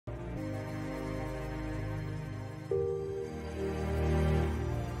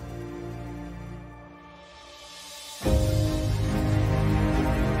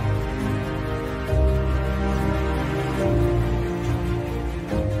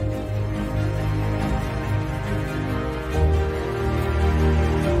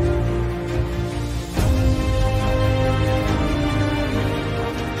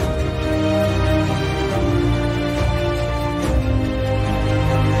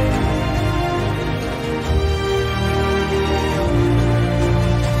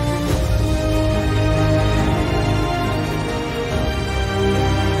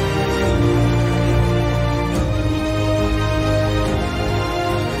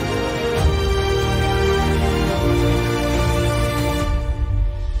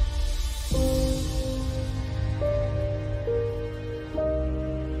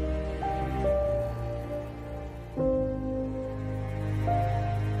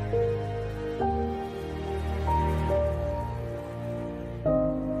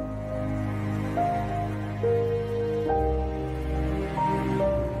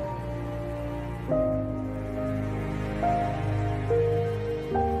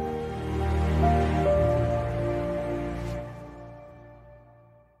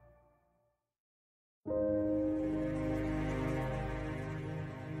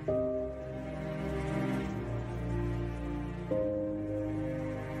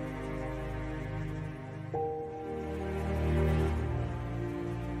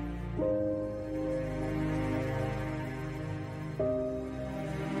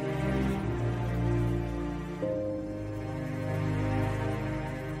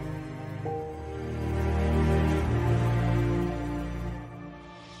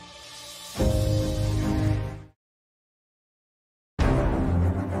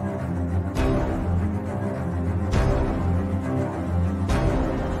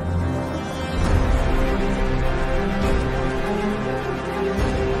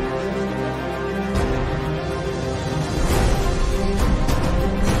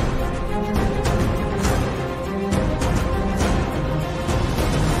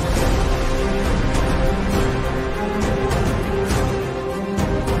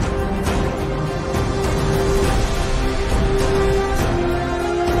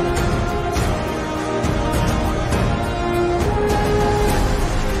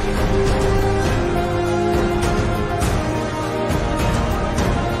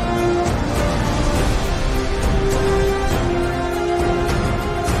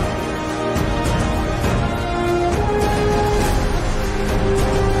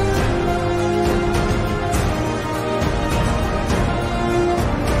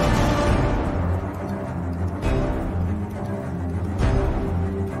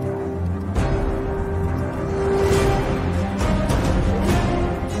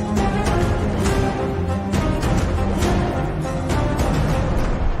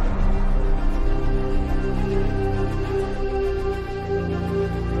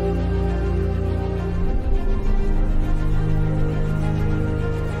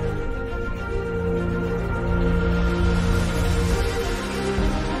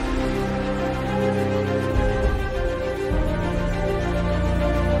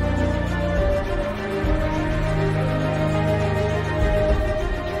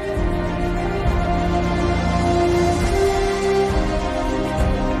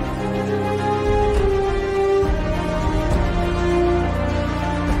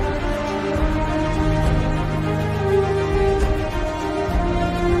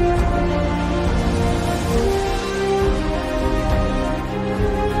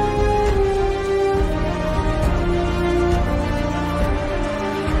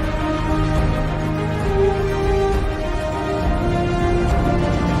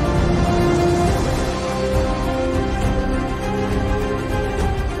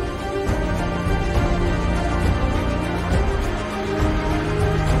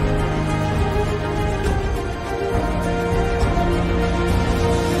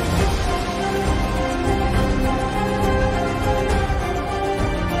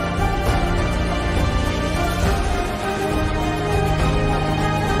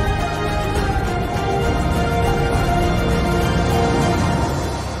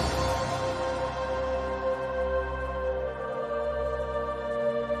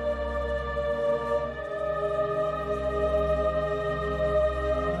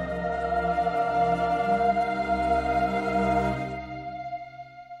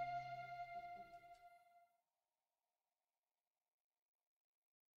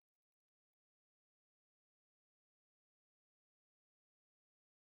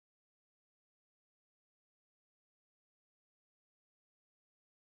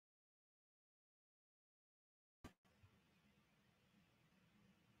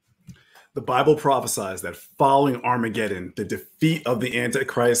The Bible prophesies that following Armageddon, the defeat of the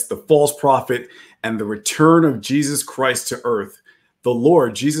Antichrist, the false prophet, and the return of Jesus Christ to earth, the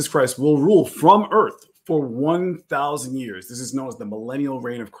Lord Jesus Christ will rule from earth for 1,000 years. This is known as the millennial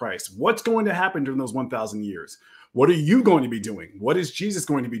reign of Christ. What's going to happen during those 1,000 years? What are you going to be doing? What is Jesus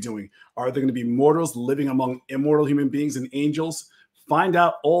going to be doing? Are there going to be mortals living among immortal human beings and angels? Find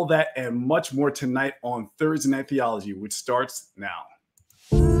out all that and much more tonight on Thursday Night Theology, which starts now.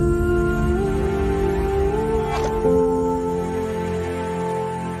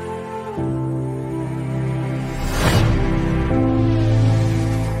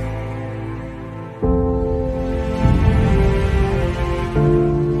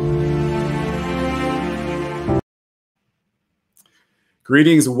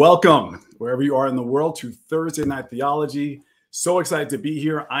 Greetings, welcome wherever you are in the world to Thursday Night Theology. So excited to be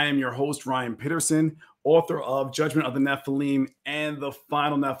here. I am your host, Ryan Pitterson, author of Judgment of the Nephilim and the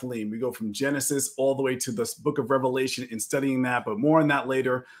Final Nephilim. We go from Genesis all the way to the book of Revelation in studying that, but more on that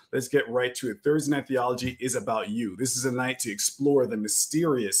later. Let's get right to it. Thursday Night Theology is about you. This is a night to explore the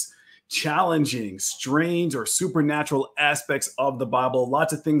mysterious, challenging, strange, or supernatural aspects of the Bible.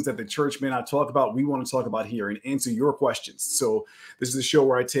 Lots of things that the church may not talk about, we want to talk about here and answer your questions. So this is a show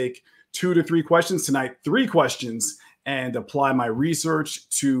where I take 2 to 3 questions, tonight 3 questions, and apply my research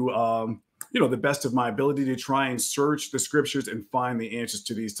to the best of my ability to try and search the scriptures and find the answers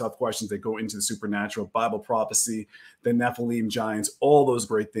to these tough questions that go into the supernatural, Bible prophecy, the Nephilim giants, all those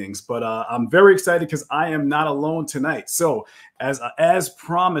great things. But I'm very excited because I am not alone tonight. So as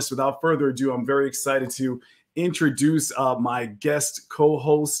promised, without further ado, I'm very excited to introduce my guest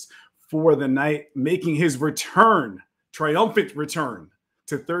co-host for the night, making his return, triumphant return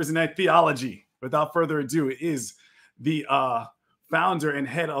to Thursday Night Theology. Without further ado, it is the founder and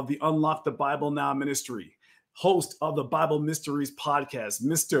head of the Unlock the Bible Now ministry, host of the Bible Mysteries podcast,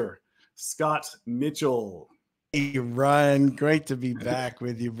 Mr. Scott Mitchell. Hey, Ryan, great to be back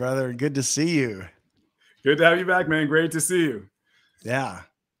with you, brother. Good to see you. Good to have you back, man. Great to see you. Yeah.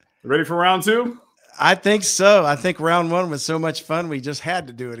 Ready for round 2? I think so. I think round 1 was so much fun, we just had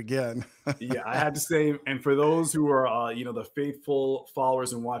to do it again. Yeah, I had to say, and for those who are, the faithful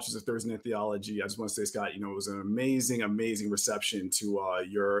followers and watchers of Thursday Night Theology, I just want to say, Scott, it was an amazing, amazing reception to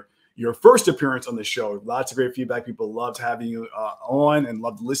your first appearance on the show. Lots of great feedback. People loved having you on and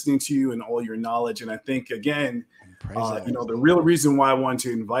loved listening to you and all your knowledge. And I think, again, the real reason why I wanted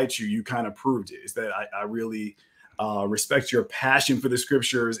to invite you, you kind of proved it, is that I really respect your passion for the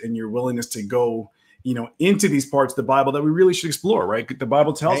scriptures and your willingness to go into these parts of the Bible that we really should explore, right? The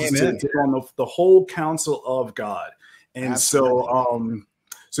Bible tells us to take on the whole counsel of God. And absolutely.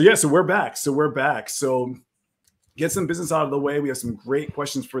 So we're back. So get some business out of the way. We have some great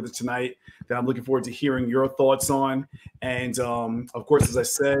questions for tonight that I'm looking forward to hearing your thoughts on. And of course, as I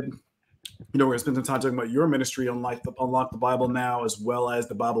said, we're going to spend some time talking about your ministry, Unlock the Bible Now, as well as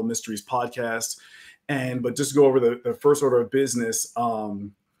the Bible Mysteries podcast. But just to go over the first order of business,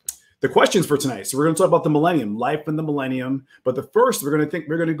 the questions for tonight. So we're going to talk about the millennium, life in the millennium. But the first, we're going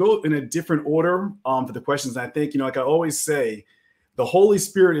to go in a different order for the questions. And I think, like I always say, the Holy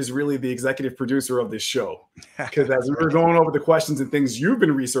Spirit is really the executive producer of this show. Because as we're going over the questions and things you've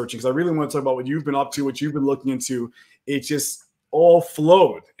been researching, because I really want to talk about what you've been up to, what you've been looking into, it just all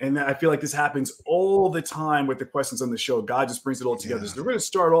flowed. And I feel like this happens all the time with the questions on the show. God just brings it all together. So we're going to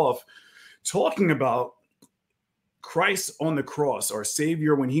start off talking about Christ on the cross, our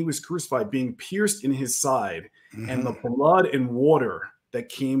Savior, when he was crucified, being pierced in his side, and the blood and water that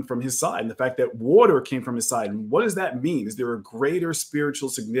came from his side, and the fact that water came from his side. And what does that mean? Is there a greater spiritual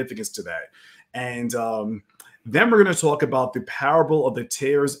significance to that? And then we're going to talk about the parable of the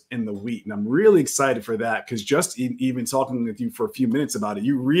tares and the wheat. And I'm really excited for that, because just even talking with you for a few minutes about it,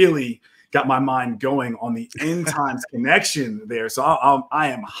 you really got my mind going on the end times connection there. So I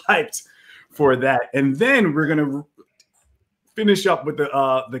am hyped for that. And then we're going to finish up with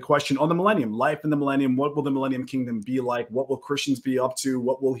the question on the millennium, life in the millennium. What will the Millennium Kingdom be like? What will Christians be up to?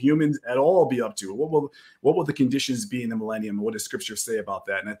 What will humans at all be up to? What will the conditions be in the millennium? What does Scripture say about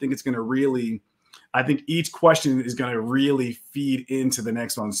that? And I think it's going to really, each question is going to really feed into the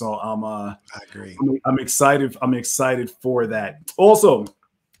next one. So I agree. I'm excited. I'm excited for that. Also,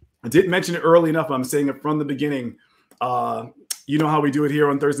 I didn't mention it early enough. I'm saying it from the beginning. You know how we do it here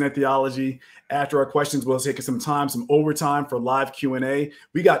on Thursday Night Theology. After our questions, we'll take some overtime for live Q&A.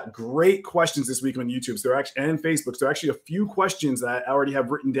 We got great questions this week on YouTube and Facebook. So actually a few questions that I already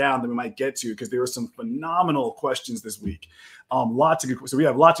have written down that we might get to, because there were some phenomenal questions this week. So we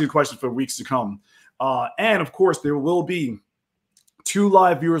have lots of good questions for weeks to come. And of course, there will be 2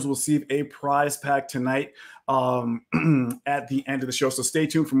 live viewers will receive a prize pack tonight at the end of the show. So stay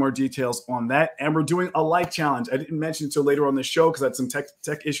tuned for more details on that. And we're doing a like challenge. I didn't mention until later on the show because I had some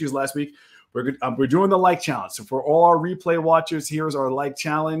tech issues last week. We're doing the like challenge. So for all our replay watchers, here's our like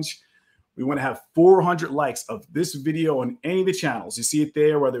challenge. We want to have 400 likes of this video on any of the channels. You see it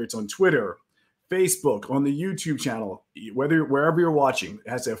there, whether it's on Twitter, Facebook, on the YouTube channel, wherever you're watching, it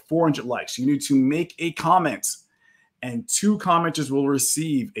has to have 400 likes. You need to make a comment, and 2 commenters will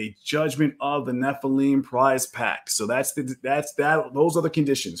receive a Judgment of the Nephilim prize pack. So that's that. Those are the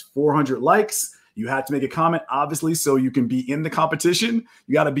conditions. 400 likes. You have to make a comment, obviously, so you can be in the competition.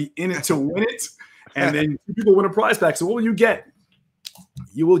 You got to be in it to win it. And then 2 people win a prize pack. So what will you get?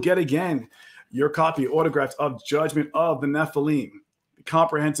 You will get, again, your copy autographed of Judgment of the Nephilim, the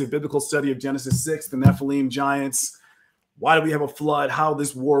comprehensive biblical study of Genesis 6, the Nephilim giants, why do we have a flood, how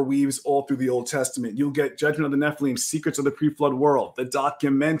this war weaves all through the Old Testament. You'll get Judgment of the Nephilim, Secrets of the Pre-Flood World, the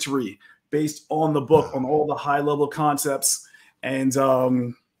documentary based on the book, on all the high-level concepts, and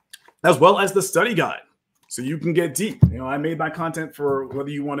as well as the study guide. So you can get deep. You know, I made my content for whether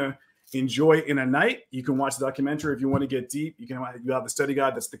you want to enjoy in a night. You can watch the documentary. If you want to get deep, you have the study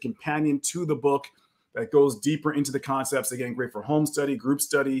guide. That's the companion to the book that goes deeper into the concepts. Again, great for home study, group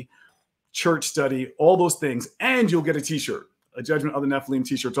study, church study, all those things. And you'll get a t-shirt, a Judgment of the Nephilim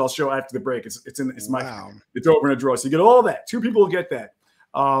t-shirt. So I'll show after the break. It's over in a drawer. So you get all that. 2 people will get that.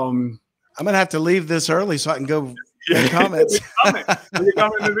 I'm going to have to leave this early so I can go comments. comment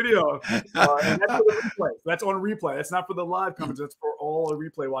in the video. And that's for the replay. That's on replay. That's not for the live comments. That's for all the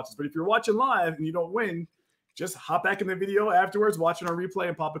replay watchers. But if you're watching live and you don't win, just hop back in the video afterwards, watch it on replay,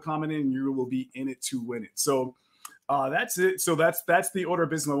 and pop a comment in, and you will be in it to win it. So that's it. So that's the order of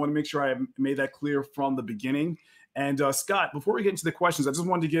business. I want to make sure I made that clear from the beginning. And Scott, before we get into the questions, I just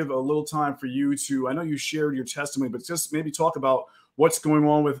wanted to give a little time for you to, I know you shared your testimony, but just maybe talk about what's going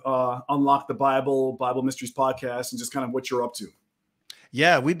on with Unlock the Bible Mysteries podcast, and just kind of what you're up to.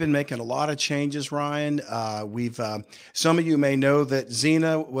 Yeah, we've been making a lot of changes, Ryan. We've some of you may know that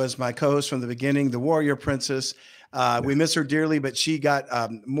Xena was my co-host from the beginning, the Warrior Princess. We miss her dearly, but she got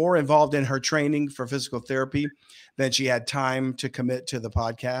more involved in her training for physical therapy than she had time to commit to the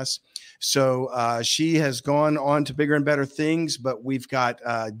podcast. So she has gone on to bigger and better things, but we've got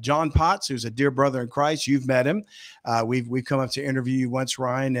John Potts, who's a dear brother in Christ. You've met him. We've come up to interview you once,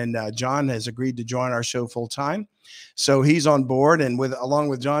 Ryan, and John has agreed to join our show full time. So he's on board, and along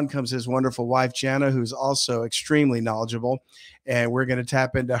with John comes his wonderful wife, Jana, who's also extremely knowledgeable. And we're going to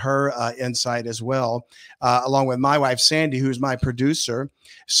tap into her insight as well, along with my wife, Sandy, who's my producer.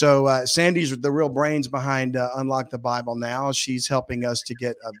 So Sandy's the real brains behind Unlock the Bible Now. She's helping us to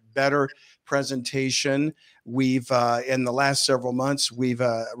get a better presentation. We've, in the last several months, we've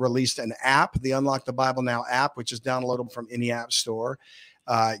released an app, the Unlock the Bible Now app, which is downloadable from any app store.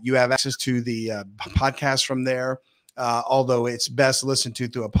 You have access to the podcast from there, although it's best listened to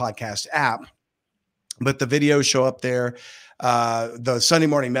through a podcast app. But the videos show up there. The Sunday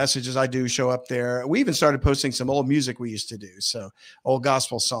morning messages I do show up there. We even started posting some old music we used to do. So old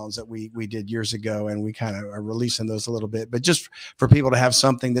gospel songs that we did years ago, and we kind of are releasing those a little bit, but just for people to have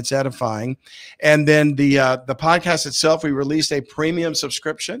something that's edifying. And then the podcast itself, we released a premium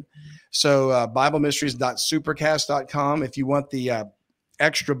subscription. So BibleMysteries.supercast.com. If you want the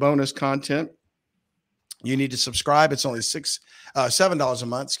extra bonus content, you need to subscribe. It's only $7 a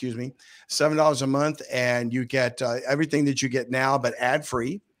month, $7 a month. And you get everything that you get now, but ad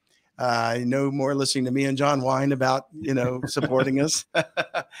free. No more listening to me and John whine about, supporting us.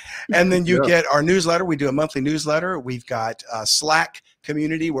 And then you get our newsletter. We do a monthly newsletter. We've got a Slack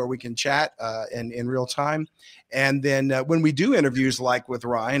community where we can chat in real time. And then when we do interviews like with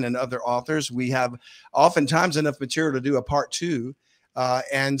Ryan and other authors, we have oftentimes enough material to do a part 2.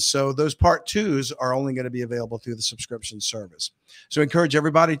 And so those part 2s are only going to be available through the subscription service. So I encourage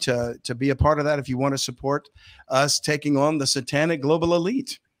everybody to be a part of that if you want to support us taking on the satanic global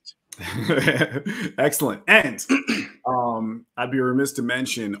elite. Excellent. And I'd be remiss to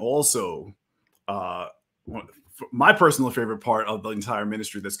mention also my personal favorite part of the entire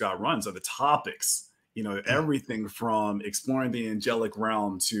ministry that Scott runs are the topics, everything from exploring the angelic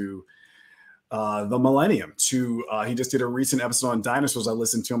realm to the Millennium to he just did a recent episode on dinosaurs. I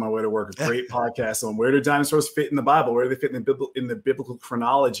listened to on my way to work. A great podcast on where do dinosaurs fit in the Bible? Where do they fit in the biblical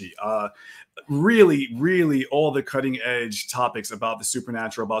chronology? Really, really all the cutting edge topics about the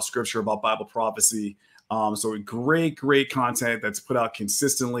supernatural, about scripture, about Bible prophecy. So great content that's put out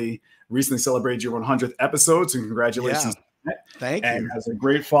consistently. Recently celebrated your 100th episode, so congratulations. Yeah. Thank you. And has a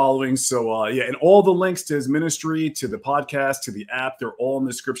great following. So and all the links to his ministry, to the podcast, to the app, they're all in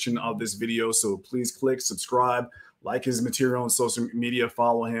the description of this video. So please click, subscribe, Like his material on social media,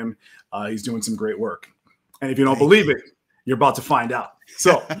 follow him. He's doing some great work. And if you don't believe it, you're about to find out.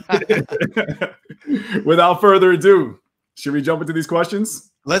 So without further ado, should we jump into these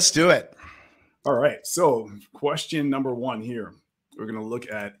questions? Let's do it. All right. So question number 1 here, we're going to look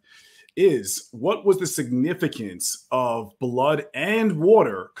at is, what was the significance of blood and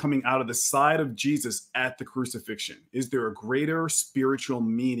water coming out of the side of Jesus at the crucifixion? Is there a greater spiritual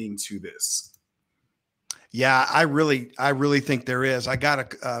meaning to this? Yeah, I really think there is. I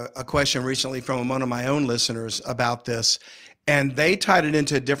got a question recently from one of my own listeners about this, and they tied it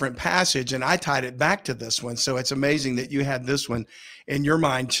into a different passage, and I tied it back to this one. So it's amazing that you had this one in your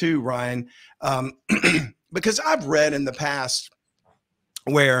mind too, Ryan, because I've read in the past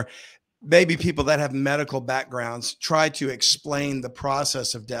where maybe people that have medical backgrounds try to explain the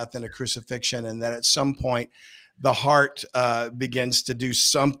process of death in a crucifixion, and that at some point the heart begins to do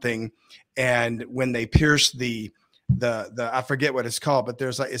something. And when they pierce the I forget what it's called, but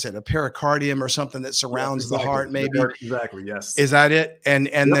there's like, is it a pericardium or something that surrounds the heart? Maybe exactly. Yes. Is that it? And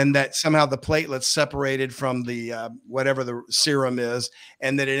then that somehow the platelets separated from the whatever the serum is,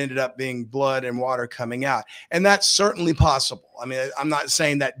 and that it ended up being blood and water coming out. And that's certainly possible. I mean, I'm not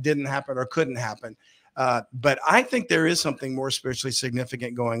saying that didn't happen or couldn't happen, but I think there is something more spiritually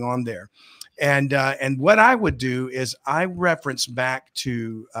significant going on there. And what I would do is I reference back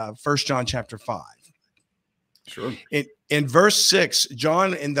to 1 John chapter 5. Sure. In verse 6,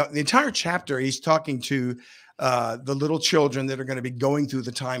 John, in the entire chapter, he's talking to the little children that are going to be going through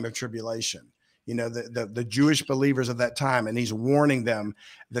the time of tribulation. You know, the Jewish believers of that time, and he's warning them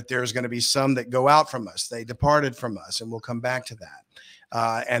that there's going to be some that go out from us. They departed from us, and we'll come back to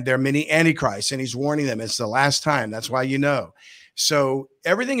that. And there are many antichrists, and he's warning them it's the last time. That's why you know. So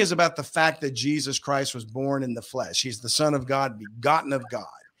everything is about the fact that Jesus Christ was born in the flesh. He's the Son of God, begotten of God.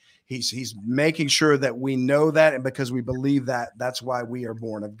 He's making sure that we know that, and because we believe that, that's why we are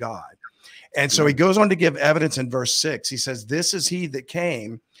born of God. And so he goes on to give evidence in verse 6. He says, this is he that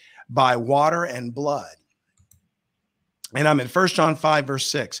came by water and blood. And I'm in 1 John 5, verse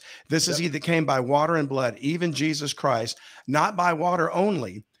 6. This is he that came by water and blood, even Jesus Christ, not by water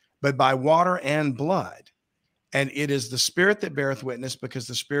only, but by water and blood. And it is the Spirit that beareth witness, because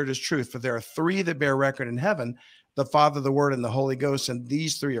the Spirit is truth. For there are 3 that bear record in heaven, the Father, the Word, and the Holy Ghost, and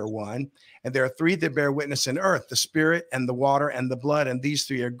these 3 are one. And there are 3 that bear witness in earth, the Spirit and the water and the blood, and these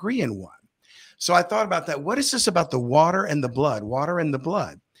 3 agree in one. So I thought about that. What is this about the water and the blood? Water and the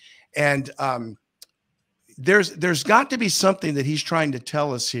blood. And there's got to be something that he's trying to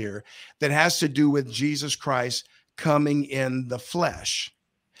tell us here that has to do with Jesus Christ coming in the flesh.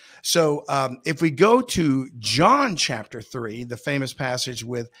 So if we go to John chapter 3, the famous passage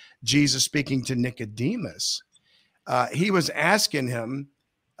with Jesus speaking to Nicodemus, he was asking him,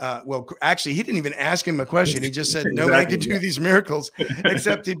 well, actually, he didn't even ask him a question. He just said, no man can do these miracles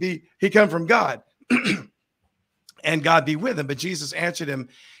except he come from God and God be with him. But Jesus answered him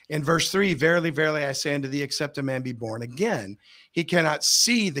in verse 3, verily, verily, I say unto thee, except a man be born again, he cannot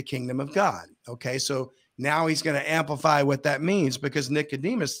see the kingdom of God. Okay, so now he's going to amplify what that means, because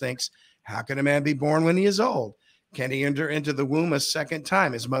Nicodemus thinks, how can a man be born when he is old? Can he enter into the womb a second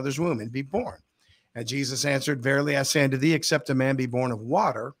time, his mother's womb, and be born? And Jesus answered, verily, I say unto thee, except a man be born of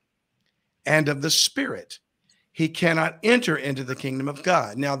water and of the Spirit, he cannot enter into the kingdom of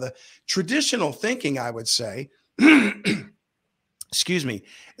God. Now, the traditional thinking, I would say, excuse me,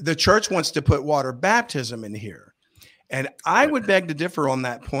 the church wants to put water baptism in here. And I would beg to differ on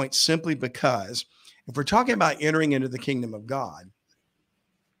that point, simply because if we're talking about entering into the kingdom of God,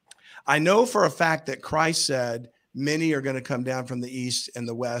 I know for a fact that Christ said many are going to come down from the east and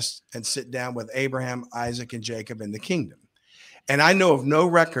the west and sit down with Abraham, Isaac, and Jacob in the kingdom. And I know of no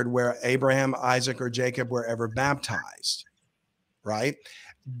record where Abraham, Isaac, or Jacob were ever baptized, right?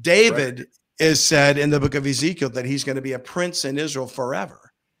 David is said in the book of Ezekiel that he's going to be a prince in Israel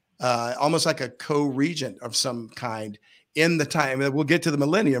forever, almost like a co-regent of some kind in the time. We'll get to the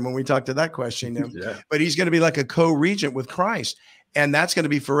millennium when we talk to that question, but he's going to be like a co-regent with Christ, and that's going to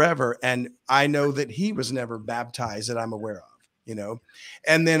be forever. And I know that he was never baptized that I'm aware of, you know.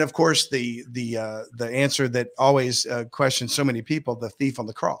 And then of course the answer that always questions so many people, the thief on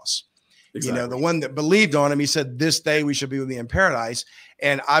the cross. Exactly. You know, the one that believed on him, he said, this day we should be with me in paradise.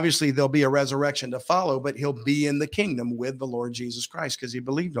 And obviously there'll be a resurrection to follow, but he'll be in the kingdom with the Lord Jesus Christ because he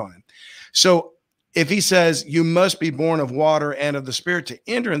believed on him. So if he says you must be born of water and of the Spirit to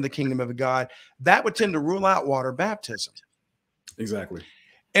enter in the kingdom of God, that would tend to rule out water baptism. Exactly.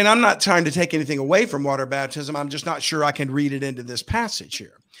 And I'm not trying to take anything away from water baptism. I'm just not sure I can read it into this passage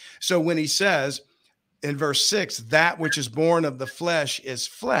here. So when he says in verse 6, that which is born of the flesh is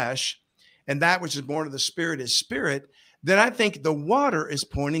flesh, and that which is born of the Spirit is spirit, then I think the water is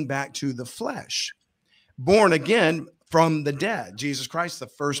pointing back to the flesh, born again from the dead. Jesus Christ, the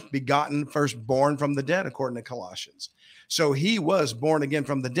first begotten, firstborn from the dead, according to Colossians. So he was born again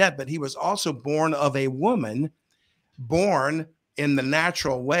from the dead, but he was also born of a woman, born in the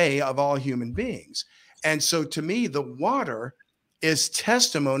natural way of all human beings. And so to me, the water is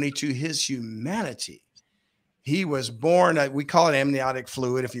testimony to his humanity. He was born, we call it amniotic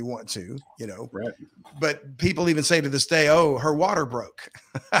fluid if you want to, you know, Right. But people even say to this day, oh, her water broke,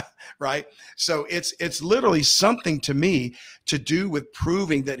 right? So it's literally something to me to do with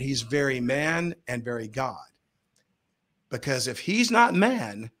proving that he's very man and very God. Because if he's not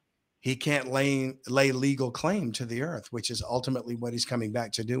man, he can't lay legal claim to the earth, which is ultimately what he's coming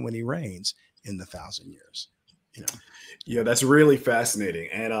back to do when he reigns in the 1,000 years. You know? Yeah, that's really fascinating,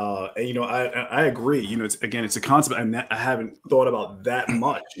 and you know, I agree. You know, it's a concept I haven't thought about that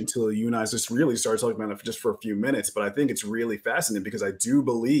much until you and I just really started talking about it just for a few minutes. But I think it's really fascinating because I do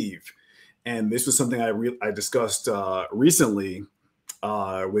believe, and this was something I discussed recently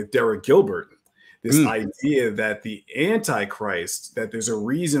with Derek Gilbert. This idea that the Antichrist, that there's a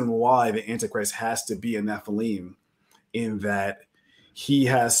reason why the Antichrist has to be a Nephilim, in that he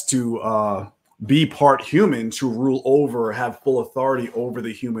has to be part human to rule over, have full authority over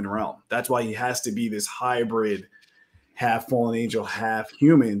the human realm. That's why he has to be this hybrid, half fallen angel, half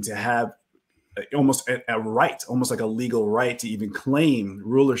human, to have almost a right, almost like a legal right to even claim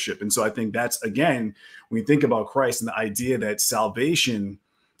rulership. And so I think that's, again, when you think about Christ and the idea that salvation,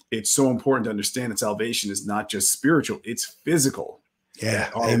 it's so important to understand that salvation is not just spiritual, it's physical.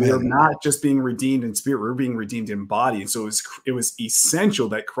 Yeah, we're not just being redeemed in spirit, we're being redeemed in body. And so it was essential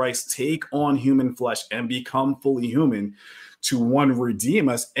that Christ take on human flesh and become fully human to, one, redeem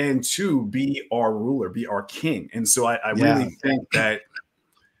us, and two, be our ruler, be our king. And so I really think that,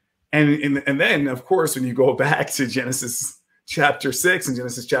 and then of course, when you go back to Genesis chapter 6 and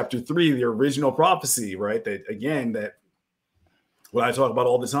Genesis chapter 3, the original prophecy, right? That, again, that what I talk about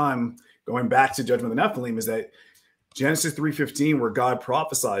all the time, going back to Judgment of the Nephilim, is that Genesis 3:15, where God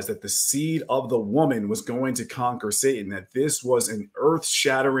prophesies that the seed of the woman was going to conquer Satan, that this was an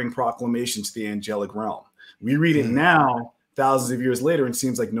earth-shattering proclamation to the angelic realm. We read it now, thousands of years later, and it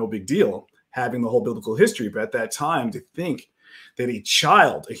seems like no big deal, having the whole biblical history. But at that time, to think that a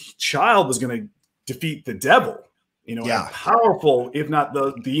child was going to defeat the devil, you know, powerful, if not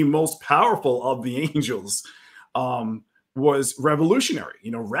the most powerful of the angels, was revolutionary,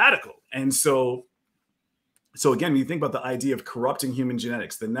 you know, radical. And so again, when you think about the idea of corrupting human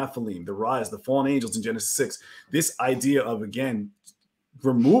genetics, the Nephilim, the rise, the fallen angels in Genesis 6, this idea of, again,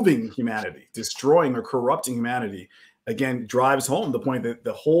 removing humanity, destroying or corrupting humanity, again, drives home the point that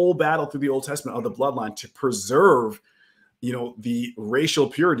the whole battle through the Old Testament of the bloodline to preserve, you know, the racial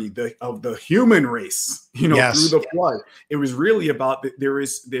purity of the human race, you know, through the flood. It was really about,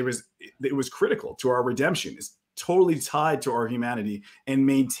 it was critical to our redemption. It's totally tied to our humanity and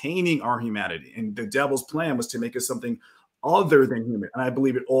maintaining our humanity. And the devil's plan was to make us something other than human. And I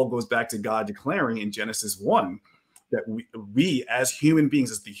believe it all goes back to God declaring in Genesis 1 that we as human beings,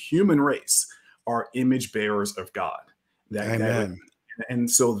 as the human race, are image bearers of God.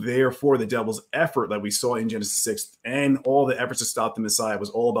 And so therefore the devil's effort that we saw in Genesis 6 and all the efforts to stop the Messiah was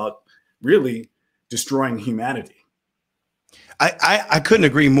all about really destroying humanity. I couldn't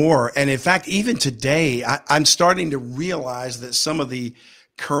agree more. And in fact, even today, I'm starting to realize that some of the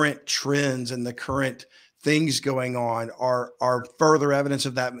current trends and the current things going on are further evidence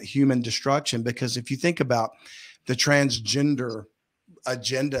of that human destruction. Because if you think about the transgender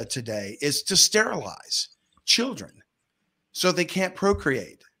agenda today, is to sterilize children so they can't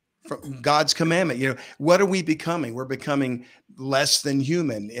procreate. From God's commandment, you know, what are we becoming? We're becoming less than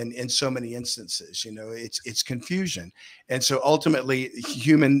human in so many instances. You know, it's confusion, and so ultimately,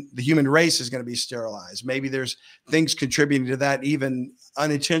 the human race is going to be sterilized. Maybe there's things contributing to that, even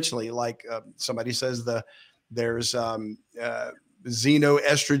unintentionally, like somebody says there's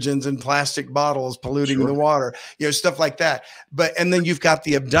xenoestrogens in plastic bottles polluting the water, you know, stuff like that. And then you've got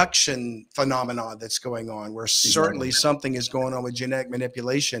the abduction phenomenon that's going on, where certainly something is going on with genetic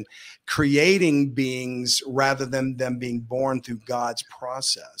manipulation, creating beings rather than them being born through God's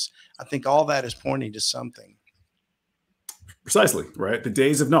process. I think all that is pointing to something. Precisely, right? The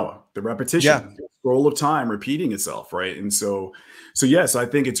days of Noah, the repetition, the scroll of time repeating itself, right? And so yes, I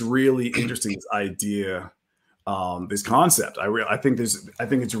think it's really interesting, this idea, this concept. I think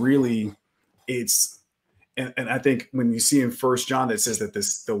it's really, and I think when you see in 1 John that says that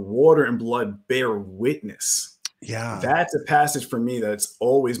the water and blood bear witness. Yeah, that's a passage for me that's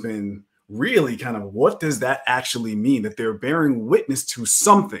always been really kind of, what does that actually mean? That they're bearing witness to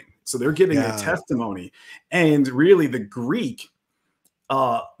something. So they're giving a testimony. And really the Greek,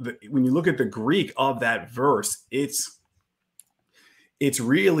 when you look at the Greek of that verse, it's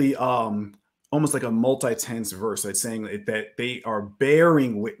really almost like a multi-tense verse. It's saying that they are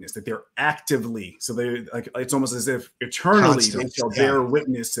bearing witness, that they're actively, so they're like, it's almost as if eternally they shall bear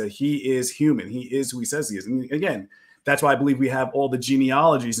witness that he is human. He is who he says he is. And again, that's why I believe we have all the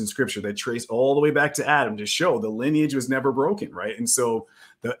genealogies in scripture that trace all the way back to Adam to show the lineage was never broken, right? And so,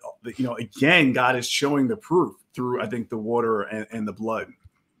 again, God is showing the proof through, I think, the water and the blood.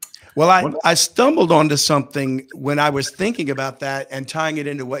 Well, I stumbled onto something when I was thinking about that and tying it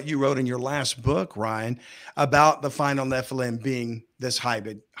into what you wrote in your last book, Ryan, about the final Nephilim being this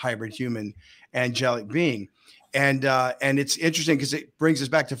hybrid human angelic being. And it's interesting because it brings us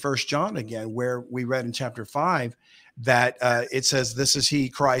back to 1 John again, where we read in chapter 5 that it says, this is he,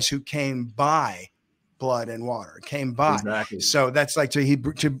 Christ, who came by blood and water, came by. Exactly. So that's like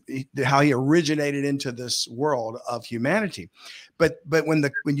how he originated into this world of humanity. But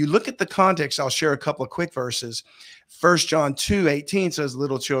when you look at the context, I'll share a couple of quick verses. 1 John 2:18 says,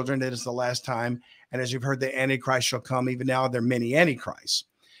 little children, it is the last time. And as you've heard, the Antichrist shall come. Even now, there are many Antichrists,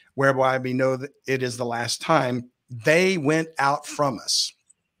 whereby we know that it is the last time. They went out from us,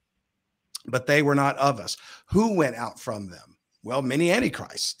 but they were not of us. Who went out from them? Well, many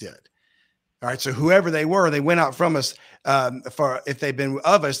Antichrists did. All right. So whoever they were, they went out from us. For if they'd been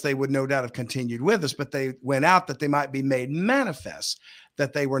of us, they would no doubt have continued with us, but they went out that they might be made manifest,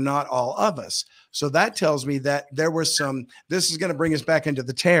 that they were not all of us. So that tells me that there was some, this is going to bring us back into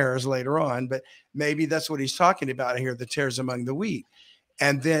the tares later on, but maybe that's what he's talking about here, the tares among the wheat.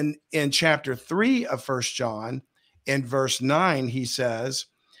 And then in chapter 3 of 1 John, in verse 9, he says,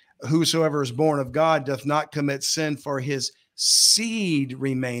 whosoever is born of God doth not commit sin, for his seed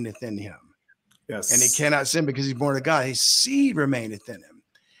remaineth in him. Yes. And he cannot sin because he's born of God. His seed remaineth in him.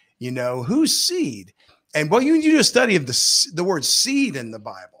 You know, whose seed? And well, you do a study of the word seed in the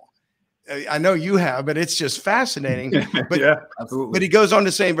Bible. I know you have, but it's just fascinating. But, yeah, absolutely. But he goes on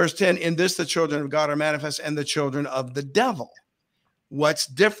to say in verse 10, in this the children of God are manifest and the children of the devil. What's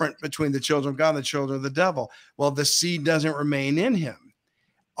different between the children of God and the children of the devil? Well, the seed doesn't remain in him.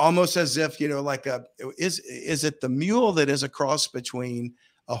 Almost as if, you know, like is it the mule that is a cross between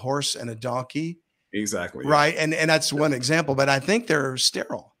a horse and a donkey? Exactly. Right. Yeah. And that's one example, but I think they're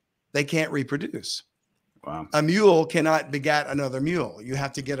sterile. They can't reproduce. Wow. A mule cannot begat another mule. You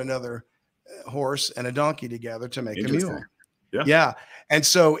have to get another horse and a donkey together to make a mule. Yeah. Yeah. And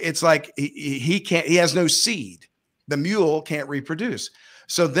so it's like he has no seed. The mule can't reproduce.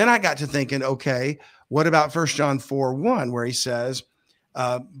 So then I got to thinking, okay, what about 1 John 4:1, where he says,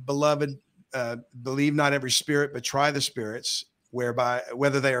 beloved, believe not every spirit, but try the spirits,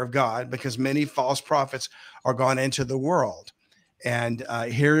 whether they are of God, because many false prophets are gone into the world. And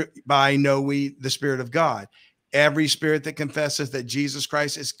hereby know we the Spirit of God. Every spirit that confesses that Jesus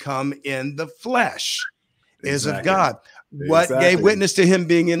Christ is come in the flesh is of God. What gave witness to him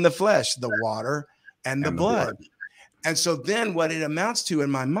being in the flesh? The water and the blood. And so then what it amounts to in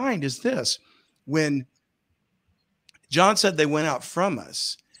my mind is this. When John said they went out from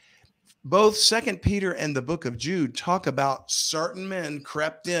us, both 2 Peter and the book of Jude talk about certain men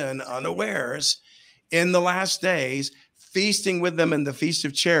crept in unawares in the last days, feasting with them in the Feast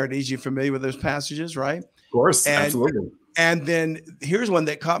of Charities. You familiar with those passages, right? Of course, absolutely. And then here's one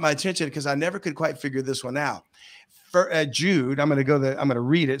that caught my attention because I never could quite figure this one out. For Jude, I'm going to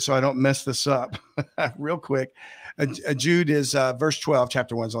read it so I don't mess this up real quick. Jude is verse 12,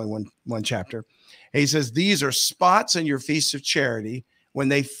 chapter 1 is only one chapter. He says, these are spots in your feasts of charity when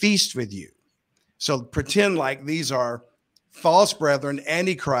they feast with you. So pretend like these are false brethren,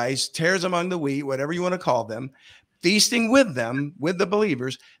 antichrist, tares among the wheat, whatever you want to call them, feasting with them, with the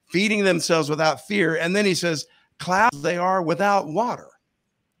believers, feeding themselves without fear. And then he says, clouds they are without water.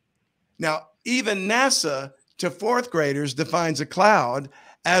 Now, even NASA to fourth graders defines a cloud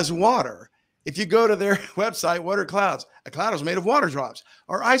as water. If you go to their website, what are clouds? A cloud is made of water drops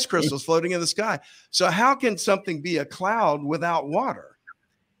or ice crystals floating in the sky. So how can something be a cloud without water?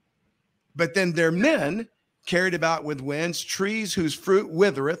 But then they're men carried about with winds, trees whose fruit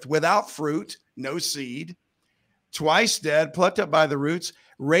withereth, without fruit, no seed, twice dead, plucked up by the roots,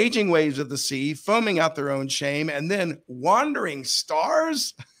 raging waves of the sea, foaming out their own shame, and then wandering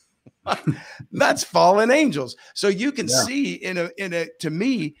stars. That's fallen angels. So you can see to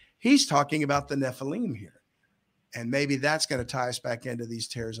me, he's talking about the Nephilim here. And maybe that's going to tie us back into these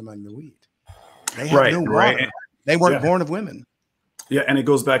tares among the wheat. They have no water. Right. They weren't born of women. Yeah, and it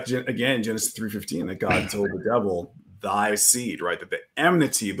goes back to, again, Genesis 3:15, that God told the devil, thy seed, right? That the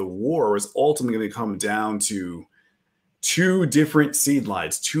enmity, the war was ultimately going to come down to two different seed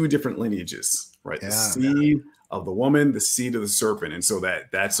lines, two different lineages, right? Yeah. The seed of the woman, the seed of the serpent. And so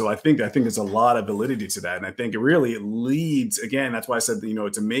so I think there's a lot of validity to that. And I think it really leads, again, that's why I said,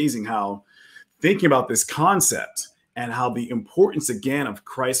 it's amazing how thinking about this concept and how the importance again of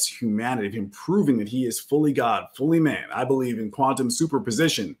Christ's humanity, of him proving that he is fully God, fully man. I believe in quantum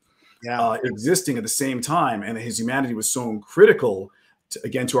superposition, existing at the same time, and that his humanity was so critical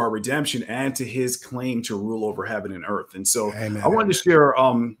to our redemption and to his claim to rule over heaven and earth. And so I wanted to share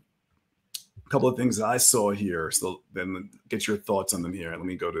a couple of things that I saw here. So then get your thoughts on them here. Let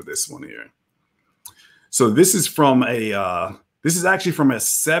me go to this one here. So this is from this is actually from a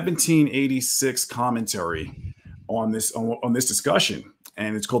 1786 commentary on this discussion,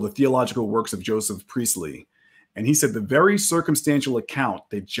 and it's called The Theological Works of Joseph Priestley. And he said, the very circumstantial account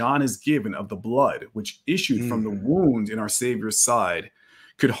that John has given of the blood which issued from the wound in our Savior's side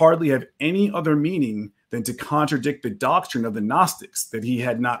could hardly have any other meaning than to contradict the doctrine of the Gnostics that he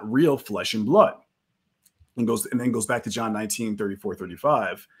had not real flesh and blood. And then goes back to John 19, 34,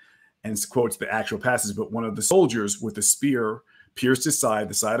 35, and quotes the actual passage. But one of the soldiers with a spear pierced his side,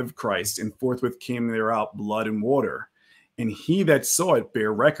 the side of Christ, and forthwith came there out blood and water. And he that saw it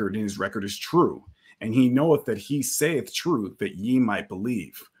bare record, and his record is true. And he knoweth that he saith truth, that ye might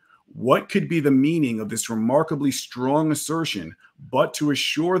believe. What could be the meaning of this remarkably strong assertion, but to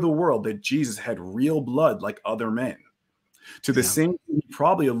assure the world that Jesus had real blood like other men? To the same thing he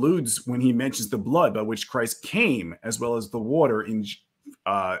probably alludes when he mentions the blood by which Christ came, as well as the water in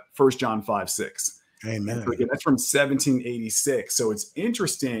 1 John 5, 6. Amen. So again, that's from 1786. So it's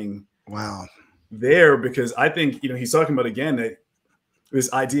interesting. Wow. There, because I think, he's talking about, again, that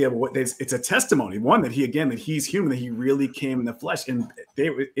this idea of it's a testimony, one, that he's human, that he really came in the flesh. And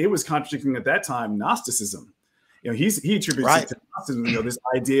it was contradicting at that time Gnosticism. He attributes it to Gnosticism, this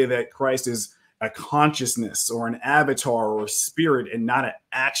idea that Christ is a consciousness or an avatar or a spirit and not an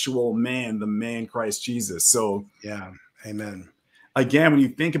actual man, the man Christ Jesus. So yeah, amen. Again, when you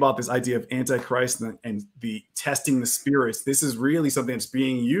think about this idea of Antichrist and the testing the spirits, this is really something that's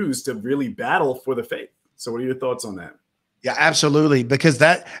being used to really battle for the faith. So what are your thoughts on that? Yeah, absolutely. Because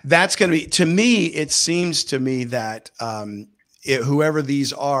that's going to be, to me, it seems to me that whoever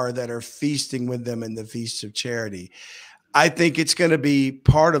these are that are feasting with them in the feasts of charity, I think it's going to be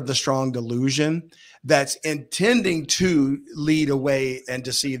part of the strong delusion that's intending to lead away and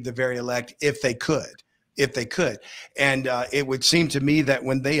deceive the very elect if they could. And it would seem to me that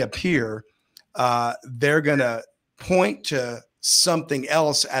when they appear, they're going to point to something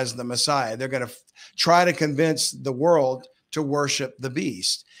else as the Messiah. They're going to try to convince the world to worship the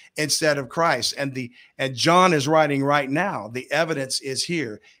beast instead of Christ. And John is writing right now, the evidence is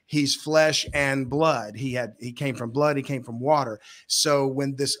here. He's flesh and blood. He came from blood. He came from water. So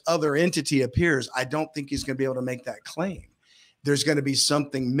when this other entity appears, I don't think he's going to be able to make that claim. There's going to be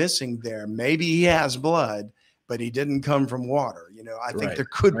something missing there. Maybe he has blood, but he didn't come from water. I think there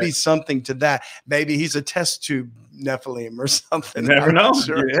could be something to that. Maybe he's a test tube Nephilim or something. You never know.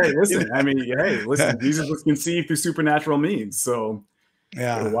 Sure. Hey, listen, Jesus was conceived through supernatural means. So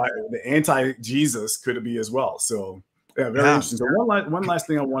the anti-Jesus could be as well. So very interesting. So one last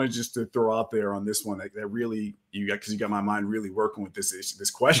thing I wanted just to throw out there on this one that really because you got my mind really working with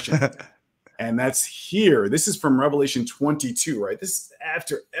this question. And that's here. This is from Revelation 22, right? This is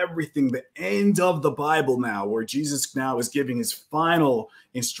after everything, the end of the Bible now, where Jesus now is giving his final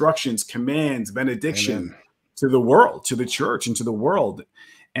instructions, commands, benediction to the world, to the church, and to the world.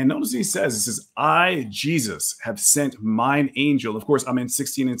 And notice what he says. It says, I, Jesus, have sent mine angel. Of course, I'm in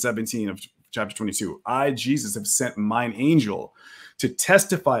 16 and 17 of chapter 22. I, Jesus, have sent mine angel to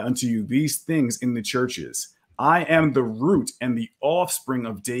testify unto you these things in the churches. I am the root and the offspring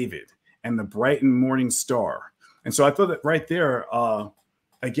of David, and the bright and morning star. And so I thought that right there,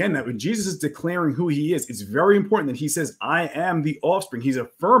 again, that when Jesus is declaring who he is, it's very important that he says, I am the offspring. He's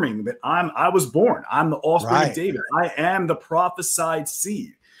affirming that I was born. I'm the offspring of David. I am the prophesied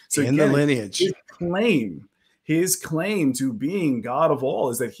seed. So in the lineage, his claim to being God of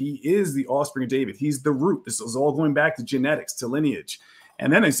all is that he is the offspring of David. He's the root. This is all going back to genetics, to lineage.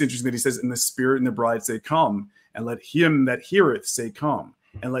 And then it's interesting that he says, and the spirit and the bride say, come, and let him that heareth say, come.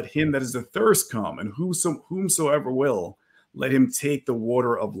 And let him that is athirst come, and whomsoever will, let him take the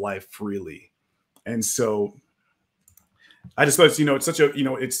water of life freely. And so I just thought,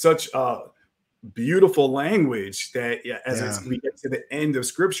 it's such a beautiful language that as we get to the end of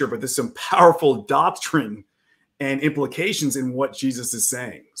scripture, but there's some powerful doctrine and implications in what Jesus is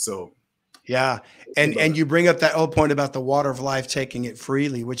saying. So yeah. And you bring up that old point about the water of life, taking it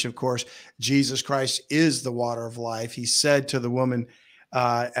freely, which of course, Jesus Christ is the water of life. He said to the woman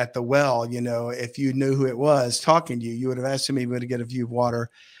at the well, you know, if you knew who it was talking to you, you would have asked him, he would get a view of water,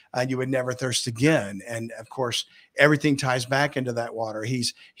 and you would never thirst again. And of course, everything ties back into that water.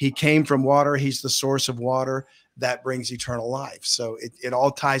 He came from water. He's the source of water that brings eternal life. So it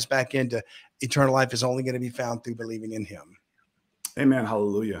all ties back into eternal life is only going to be found through believing in him. Amen.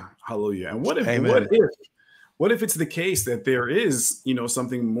 Hallelujah. Hallelujah. And Amen. what if it's the case that there is, you know,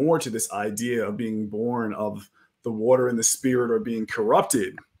 something more to this idea of being born of the water and the spirit or being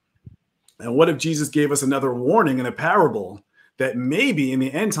corrupted? And what if Jesus gave us another warning in a parable that maybe in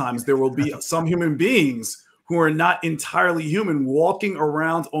the end times there will be some human beings who are not entirely human walking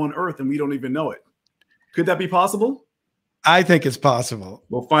around on earth and we don't even know it? Could that be possible? I think it's possible.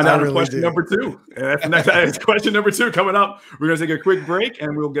 We'll find out in question number 2. And that's question number 2 coming up. We're going to take a quick break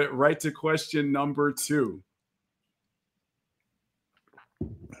and we'll get right to question number 2.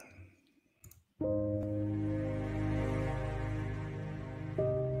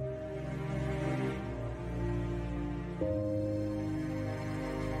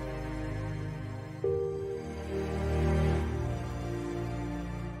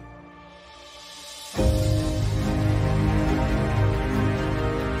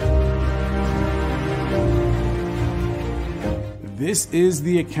 This is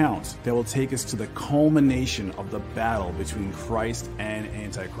the account that will take us to the culmination of the battle between Christ and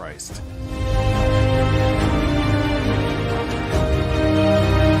Antichrist.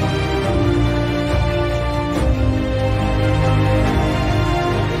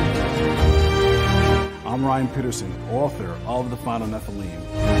 I'm Ryan Peterson, author of The Final Nephilim.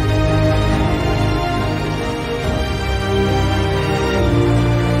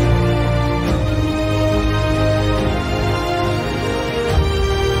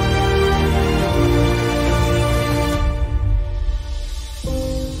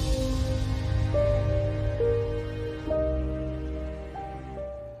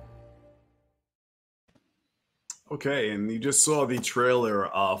 Okay, and you just saw the trailer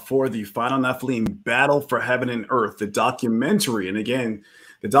for the Final Nephilim Battle for Heaven and Earth, the documentary. And again,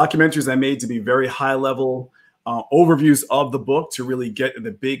 the documentaries I made to be very high-level overviews of the book to really get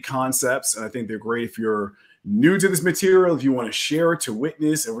the big concepts. And I think they're great if you're new to this material, if you want to share, to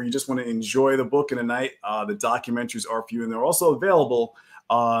witness, or you just want to enjoy the book in a night. The documentaries are for you, and they're also available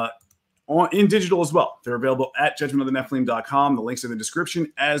in digital as well. They're available at judgmentofthenephilim.com. The links are in the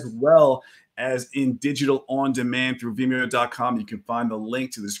description, as well as in digital on demand through vimeo.com. You can find the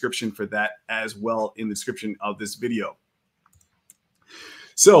link to the description for that as well in the description of this video.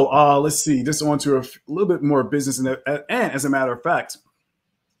 So let's see, just on to a little bit more business. And as a matter of fact,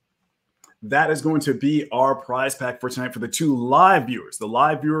 that is going to be our prize pack for tonight for the 2 live viewers. The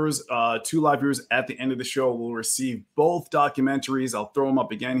live viewers, 2 live viewers at the end of the show will receive both documentaries. I'll throw them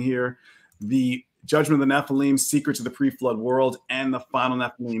up again here. The Judgment of the Nephilim, Secrets of the Pre-Flood World, and the Final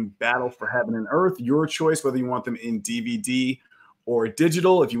Nephilim Battle for Heaven and Earth. Your choice, whether you want them in DVD or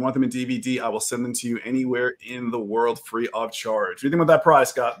digital. If you want them in DVD, I will send them to you anywhere in the world free of charge. What do you think about that prize,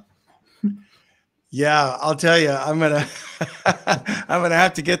 Scott? Yeah, I'll tell you, I'm gonna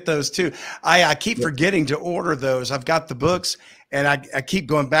have to get those too. I keep forgetting to order those. I've got the books, and I keep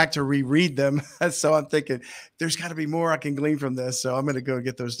going back to reread them. So I'm thinking there's got to be more I can glean from this. So I'm going to go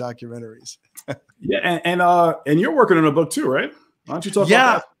get those documentaries. Yeah, and you're working on a book too, right? Why don't you talk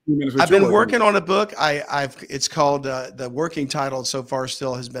about that? I've been working on a book. It's called the working title so far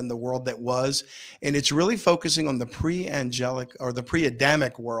still has been The World That Was, and it's really focusing on the pre-angelic or the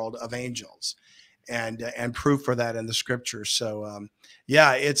pre-Adamic world of angels, and proof for that in the scriptures. So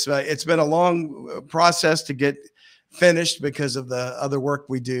yeah, it's been a long process to get finished because of the other work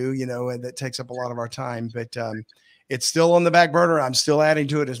we do, you know, and that takes up a lot of our time, but it's still on the back burner. I'm still adding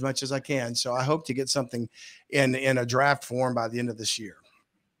to it as much as I can. So I hope to get something in a draft form by the end of this year.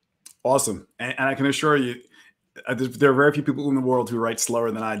 Awesome. And I can assure you, there are very few people in the world who write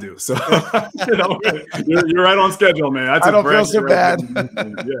slower than I do. So you know, you're right on schedule, man. I don't feel so bad.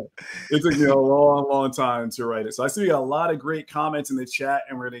 Yeah, it took me a long, long time to write it. So I see we got a lot of great comments in the chat,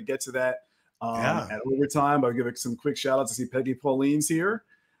 and we're going to get to that at overtime. I'll give it some quick shout outs. I see Peggy Pauline's here.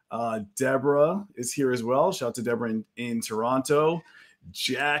 Deborah is here as well. Shout out to Deborah in Toronto.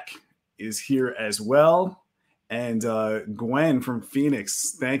 Jack is here as well. And Gwen from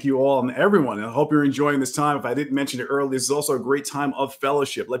Phoenix. Thank you all and everyone. I hope you're enjoying this time. If I didn't mention it earlier, this is also a great time of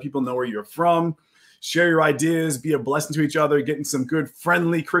fellowship. Let people know where you're from. Share your ideas. Be a blessing to each other. Getting some good,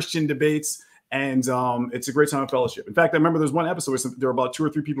 friendly Christian debates. And it's a great time of fellowship. In fact, I remember there's one episode where there were about 2 or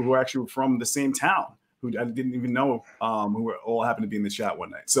 3 people who were actually from the same town who I didn't even know who were all happened to be in the chat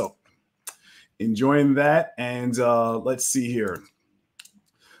one night. So enjoying that. And let's see here.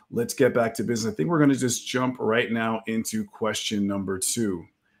 let's get back to business. I think we're going to just jump right now into question number 2.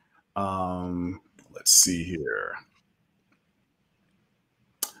 Let's see here.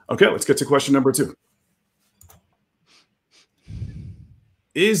 Okay, let's get to question number 2.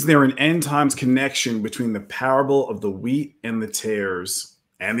 Is there an end times connection between the parable of the wheat and the tares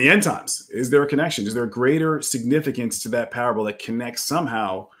and the end times? Is there a connection? Is there a greater significance to that parable that connects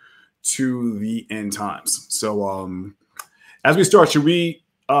somehow to the end times? So as we start, should we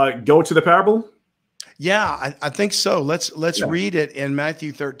go to the parable? Yeah, I think so. Let's read it in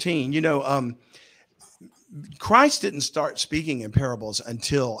Matthew 13. You know, Christ didn't start speaking in parables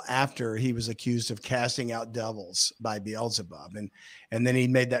until after he was accused of casting out devils by Beelzebub. And then he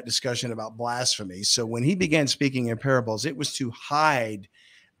made that discussion about blasphemy. So when he began speaking in parables, it was to hide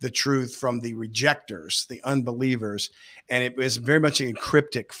the truth from the rejectors, the unbelievers. And it was very much in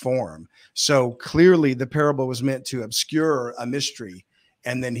cryptic form. So clearly the parable was meant to obscure a mystery,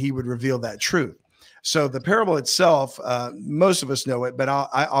 and then he would reveal that truth. So the parable itself, most of us know it, but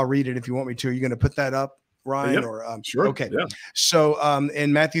I'll read it if you want me to. You're going to put that up, Ryan? Yep. Or sure. Okay. Yeah. So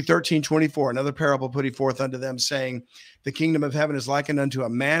in Matthew 13:24, another parable put he forth unto them, saying, the kingdom of heaven is likened unto a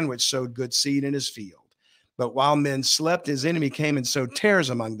man which sowed good seed in his field. But while men slept, his enemy came and sowed tares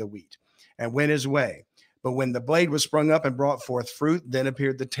among the wheat and went his way. But when the blade was sprung up and brought forth fruit, then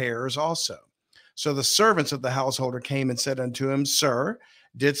appeared the tares also. So the servants of the householder came and said unto him, Sir,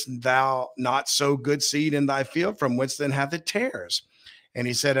 didst thou not sow good seed in thy field? From whence then hath it tares? And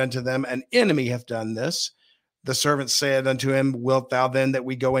he said unto them, an enemy hath done this. The servant said unto him, wilt thou then that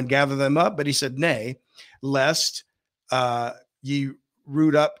we go and gather them up? But he said, nay, lest ye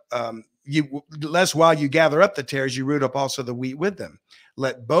root up, lest while you gather up the tares, you root up also the wheat with them.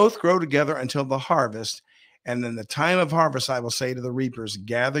 Let both grow together until the harvest. And in the time of harvest, I will say to the reapers,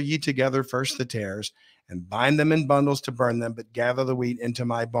 gather ye together first the tares, and bind them in bundles to burn them, but gather the wheat into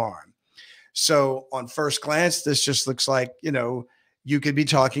my barn. So on first glance, this just looks like, you know, you could be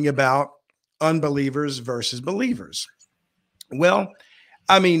talking about unbelievers versus believers. Well,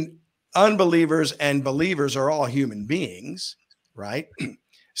 I mean, unbelievers and believers are all human beings, right?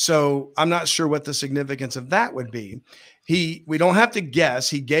 So I'm not sure what the significance of that would be. We don't have to guess.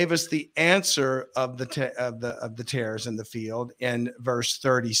 He gave us the answer of the tares in the field in verse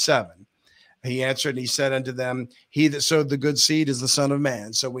 37. He answered and he said unto them, he that sowed the good seed is the Son of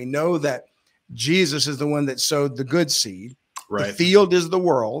Man. So we know that Jesus is the one that sowed the good seed. Right. The field is the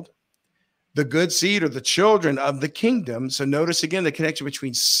world. The good seed are the children of the kingdom. So notice again the connection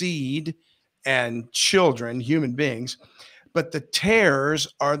between seed and children, human beings. But the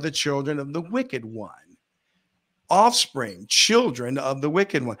tares are the children of the wicked one. Offspring, children of the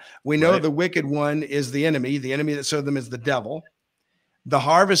wicked one. We know the wicked one is the enemy. The enemy that sowed them is the devil. The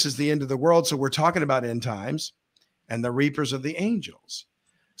harvest is the end of the world. So we're talking about end times, and the reapers of the angels.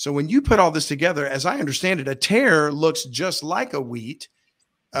 So when you put all this together, as I understand it, a tare looks just like a wheat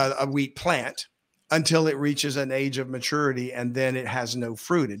plant until it reaches an age of maturity, and then it has no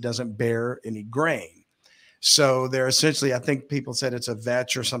fruit. It doesn't bear any grain. So they're essentially, I think people said it's a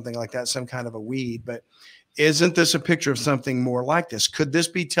vetch or something like that, some kind of a weed. But isn't this a picture of something more like this? Could this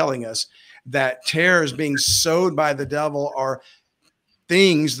be telling us that tares being sowed by the devil are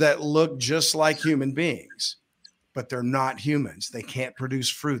things that look just like human beings, but they're not humans? They can't produce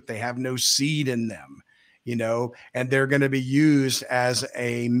fruit. They have no seed in them, you know, and they're going to be used as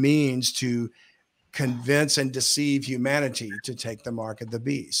a means to convince and deceive humanity to take the mark of the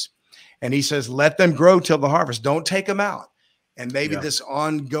beast. And he says, let them grow till the harvest. Don't take them out. And maybe this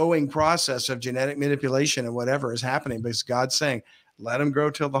ongoing process of genetic manipulation and whatever is happening, because God's saying, let them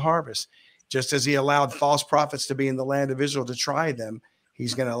grow till the harvest. Just as he allowed false prophets to be in the land of Israel to try them,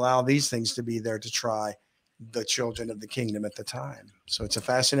 he's going to allow these things to be there to try the children of the kingdom at the time. So it's a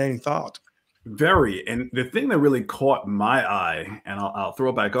fascinating thought. Very. And the thing that really caught my eye, and I'll throw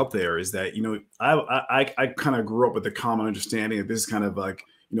it back up there, is that, you know, I kind of grew up with the common understanding that this is kind of like,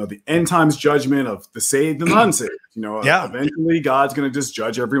 you know, the end times judgment of the saved and the unsaved. You know, eventually God's going to just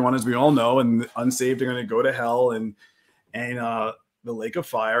judge everyone, as we all know, and the unsaved are going to go to hell and the lake of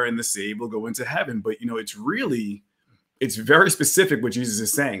fire, and the saved will go into heaven. But, you know, it's very specific what Jesus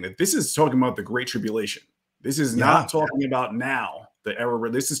is saying, that this is talking about the great tribulation. This is not talking about now, the era where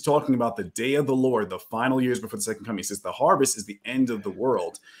this is talking about the day of the Lord, the final years before the second coming. He says the harvest is the end of the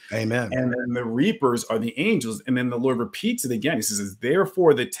world. Amen. And then the reapers are the angels. And then the Lord repeats it again. He says,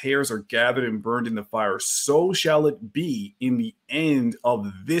 therefore the tares are gathered and burned in the fire. So shall it be in the end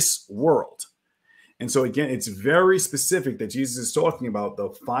of this world. And so again, it's very specific that Jesus is talking about the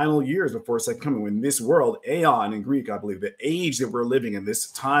final years before his second coming, when this world, aeon in Greek, I believe, the age that we're living in,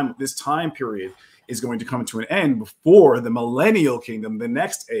 this time period, is going to come to an end before the Millennial Kingdom, the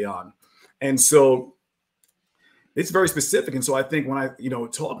next aeon. And so it's very specific. And so I think when I,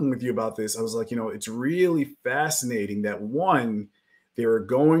 talking with you about this, I was like, it's really fascinating that one, there are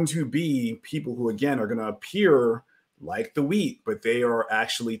going to be people who, again, are going to appear like the wheat, but they are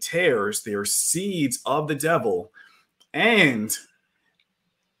actually tares. They are seeds of the devil. And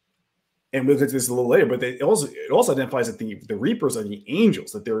we'll get to this a little later, but it also identifies that the reapers are the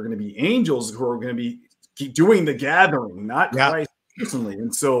angels, that there are going to be angels who are going to be doing the gathering, not Christ personally.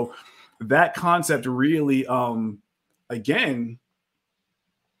 And so that concept really, again,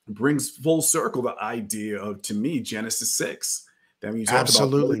 brings full circle the idea of, to me, Genesis 6. That when you talk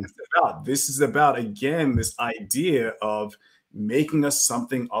about this is about, again, this idea of making us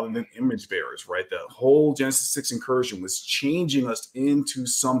something other than image bearers, right? The whole Genesis 6 incursion was changing us into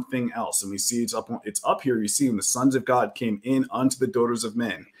something else. And we see it's up here. You see when the sons of God came in unto the daughters of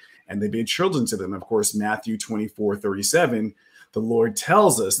men, and they bare children to them. Of course, Matthew 24:37, the Lord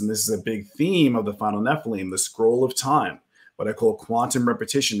tells us, and this is a big theme of the final Nephilim, the scroll of time, what I call quantum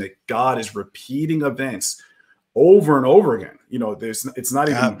repetition, that God is repeating events over and over again. It's not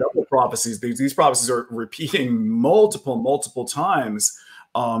even double prophecies. These prophecies are repeating multiple times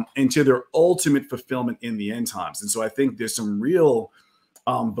into their ultimate fulfillment in the end times. And so I think there's some real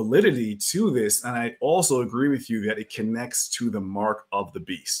validity to this. And I also agree with you that it connects to the mark of the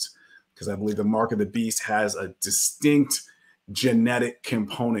beast, because I believe the mark of the beast has a distinct genetic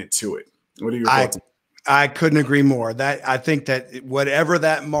component to it. What are your thoughts? I couldn't agree more. That I think that whatever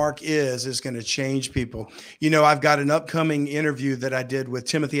that mark is going to change people. I've got an upcoming interview that I did with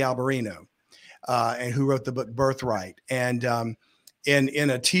Timothy Alberino, and who wrote the book Birthright. And in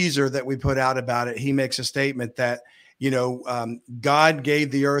a teaser that we put out about it, he makes a statement that, God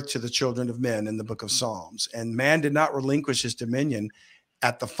gave the earth to the children of men in the book of Psalms, and man did not relinquish his dominion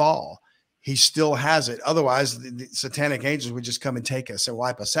at the fall. He still has it. Otherwise, the satanic angels would just come and take us and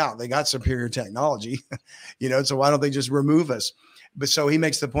wipe us out. They got superior technology, so why don't they just remove us? But so he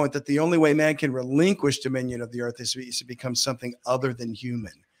makes the point that the only way man can relinquish dominion of the earth is to become something other than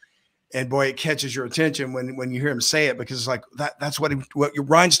human. And boy, it catches your attention when you hear him say it, because it's like that's what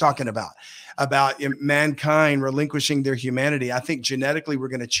Ryan's talking about mankind relinquishing their humanity. I think genetically we're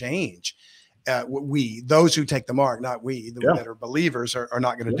going to change. Those who take the mark, not we, that are believers, are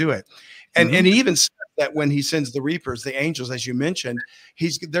not going to do it. And he even said that when he sends the reapers, the angels, as you mentioned,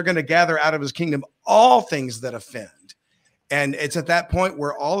 they're going to gather out of his kingdom all things that offend. And it's at that point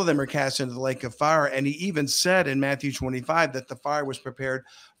where all of them are cast into the lake of fire. And he even said in Matthew 25 that the fire was prepared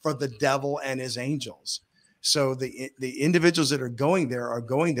for the devil and his angels. So the individuals that are going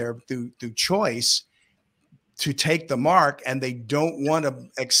there through choice to take the mark, and they don't want to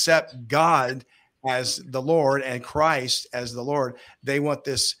accept God as the Lord and Christ as the Lord. They want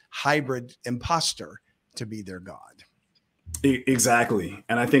this hybrid imposter to be their God. Exactly.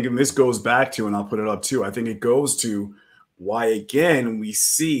 And I think, and this goes back to, and I'll put it up too, I think it goes to why, again, we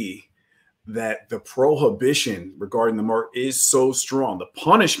see that the prohibition regarding the mark is so strong. The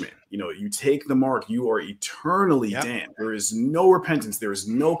punishment, you take the mark, you are eternally damned. There is no repentance. There is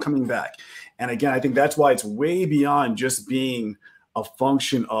no coming back. And again, I think that's why it's way beyond just being a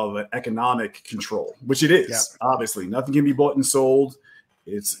function of an economic control, which it is. Obviously, nothing can be bought and sold.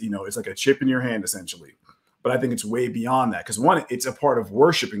 It's, it's like a chip in your hand, essentially. But I think it's way beyond that, because one, it's a part of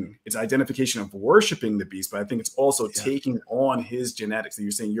worshiping. It's identification of worshiping the beast, but I think it's also taking on his genetics. And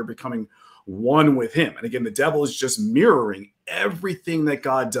you're saying you're becoming one with him. And again, the devil is just mirroring everything that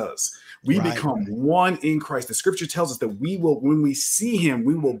God does. We become one in Christ. The scripture tells us that we will, when we see him,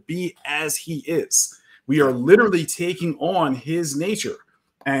 we will be as he is. We are literally taking on his nature.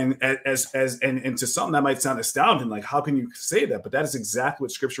 And and to some that might sound astounding, like, how can you say that? But that is exactly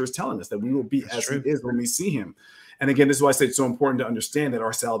what scripture is telling us, that we will be as he is when we see him. And again, this is why I say it's so important to understand that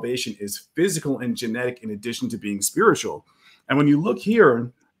our salvation is physical and genetic in addition to being spiritual. And when you look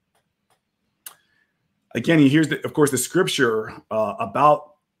here, again, here's of course the scripture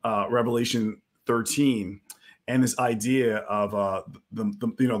about Revelation 13 and this idea of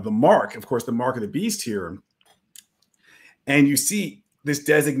the mark, of course, the mark of the beast here. And you see this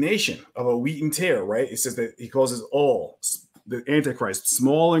designation of a wheat and tare, right? It says that he calls us all the Antichrist,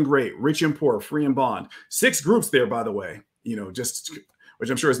 small and great, rich and poor, free and bond. 6 groups there, by the way, just,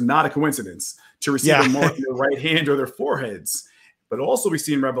 which I'm sure is not a coincidence, to receive a mark in their right hand or their foreheads. But also we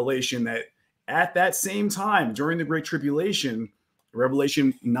see in Revelation that at that same time, during the Great Tribulation,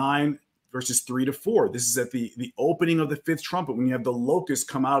 Revelation 9, verses 3-4, this is at the opening of the 5th trumpet, when you have the locusts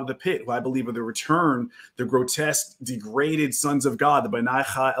come out of the pit, who I believe are the return, the grotesque, degraded sons of God, the Banai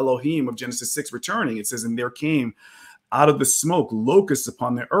Ha Elohim of Genesis 6 returning. It says, and there came out of the smoke locusts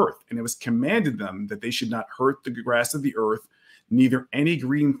upon the earth. And it was commanded them that they should not hurt the grass of the earth, neither any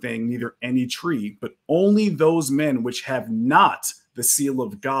green thing, neither any tree, but only those men which have not the seal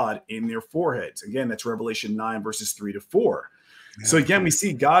of God in their foreheads. Again, that's Revelation 9, verses 3-4. Yeah. So again, we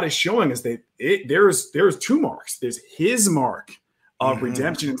see God is showing us that there's two marks. There's his mark of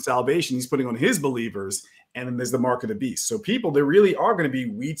redemption and salvation he's putting on his believers, and then there's the mark of the beast. So people, there really are going to be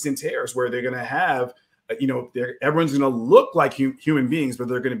wheats and tares where they're going to have, everyone's going to look like human beings, but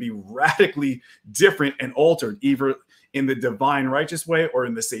they're going to be radically different and altered, either in the divine righteous way or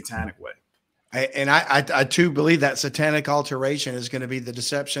in the satanic way. I too believe that satanic alteration is going to be the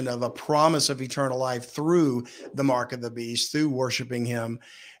deception of a promise of eternal life through the mark of the beast, through worshiping him.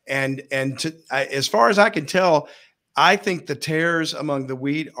 As far as I can tell, I think the tares among the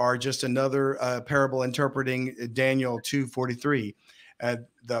wheat are just another parable interpreting Daniel 2:43.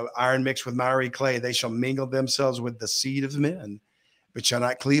 The iron mixed with miry clay, they shall mingle themselves with the seed of men, but shall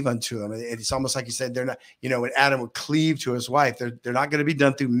not cleave unto them. It's almost like he said, they're not, when Adam would cleave to his wife, they're not going to be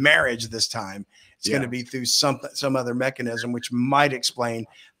done through marriage this time. It's going to be through some other mechanism, which might explain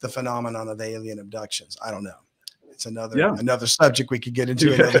the phenomenon of alien abductions. I don't know. It's another subject we could get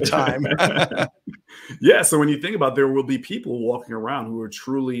into another time. Yeah. So when you think about it, there will be people walking around who are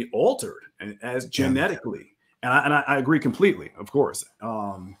truly altered and as genetically. And I agree completely, of course,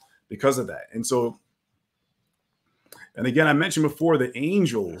 because of that. And so, and again, I mentioned before the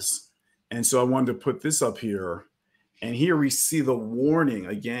angels. And so I wanted to put this up here. And here we see the warning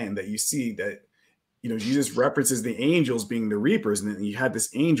again that you see that, Jesus references the angels being the reapers. And then you have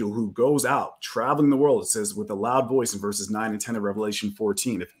this angel who goes out traveling the world. It says with a loud voice in verses 9 and 10 of Revelation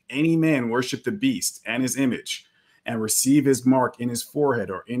 14, if any man worship the beast and his image and receive his mark in his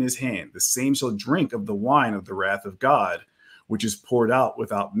forehead or in his hand, the same shall drink of the wine of the wrath of God, which is poured out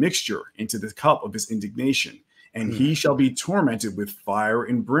without mixture into the cup of his indignation. And he shall be tormented with fire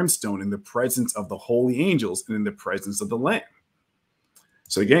and brimstone in the presence of the holy angels and in the presence of the Lamb.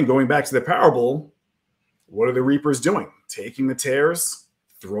 So again, going back to the parable, what are the reapers doing? Taking the tares,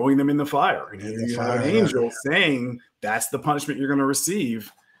 throwing them in the fire. And you have an angel saying that's the punishment you're going to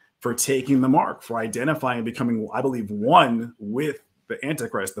receive for taking the mark, for identifying and becoming, I believe, one with the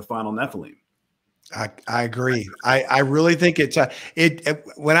Antichrist, the final Nephilim. I agree. I really think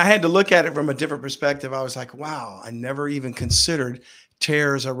when I had to look at it from a different perspective, I was like, wow, I never even considered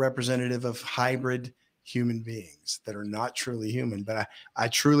tares are representative of hybrid human beings that are not truly human. But I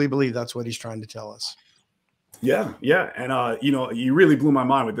truly believe that's what he's trying to tell us. Yeah. Yeah. And, you really blew my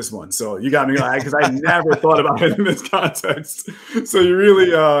mind with this one. So you got me, because I never thought about it in this context. So you really,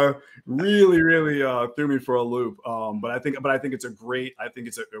 really threw me for a loop. But I think it's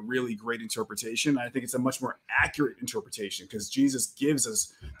a really great interpretation. I think it's a much more accurate interpretation because Jesus gives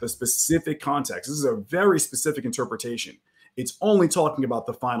us the specific context. This is a very specific interpretation. It's only talking about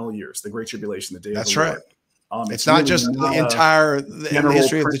the final years, the Great Tribulation, the day of the Lord. That's right. It's not just the entire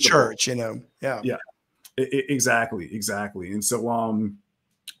history of the church, Yeah. Exactly. And so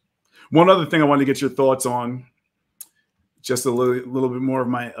one other thing I wanted to get your thoughts on, just a little bit more of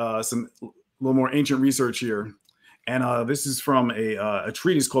my little more ancient research here. And this is from a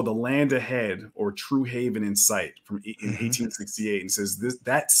treatise called The Land Ahead, or True Haven in Sight, in 1868. And says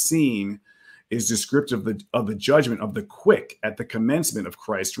that scene is descriptive of the judgment of the quick at the commencement of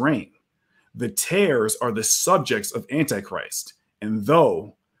Christ's reign. The tares are the subjects of Antichrist, and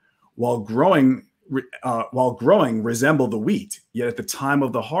while growing resemble the wheat, yet at the time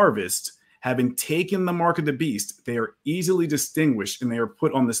of the harvest, having taken the mark of the beast, they are easily distinguished, and they are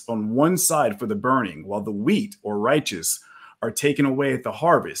put on one side for the burning, while the wheat, or righteous, are taken away at the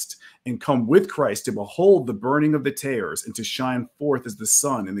harvest, and come with Christ to behold the burning of the tares, and to shine forth as the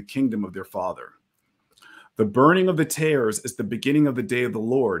sun in the kingdom of their Father. The burning of the tares as the beginning of the day of the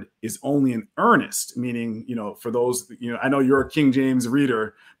Lord is only an earnest, meaning, for those, I know you're a King James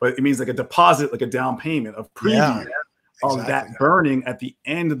reader, but it means like a deposit, like a down payment of preview of that burning at the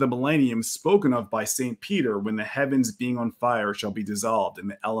end of the millennium spoken of by St. Peter, when the heavens being on fire shall be dissolved and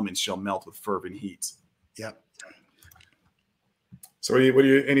the elements shall melt with fervent heat. Yep. So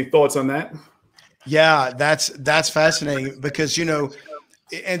any thoughts on that? Yeah, that's fascinating because,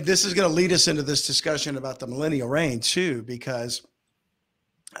 and this is going to lead us into this discussion about the millennial reign too, because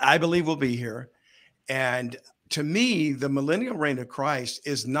I believe we'll be here. And to me, the millennial reign of Christ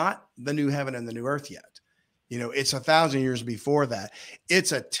is not the new heaven and the new earth yet. It's 1,000 years before that.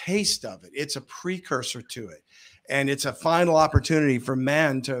 It's a taste of it. It's a precursor to it. And it's a final opportunity for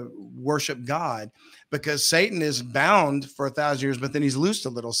man to worship God, because Satan is bound for 1,000 years, but then he's loosed a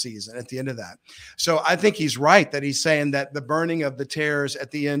little season at the end of that. So I think he's right that he's saying that the burning of the tares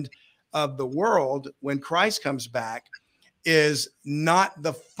at the end of the world, when Christ comes back, is not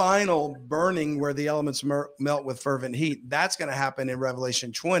the final burning where the elements melt with fervent heat. That's going to happen in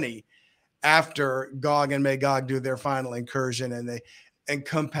Revelation 20 after Gog and Magog do their final incursion and they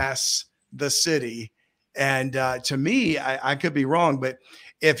encompass the city. And to me, I could be wrong, but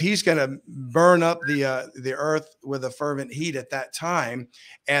if he's going to burn up the earth with a fervent heat at that time,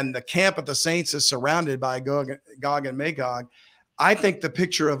 and the camp of the saints is surrounded by Gog and Magog, I think the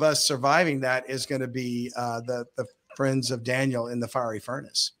picture of us surviving that is going to be the friends of Daniel in the fiery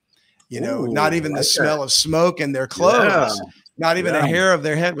furnace. You know, not even the smell of smoke in their clothes, not even a hair of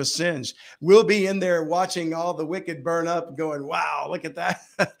their head was singed. We'll be in there watching all the wicked burn up, going, wow, look at that,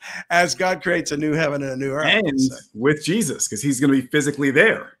 as God creates a new heaven and a new earth. And with Jesus, because he's going to be physically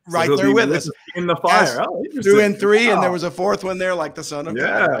there. So right there with us. In the fire. 2 and 3, and there was a fourth one there, like the Son of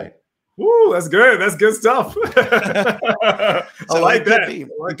God. Right? Woo, that's good. That's good stuff. I like that.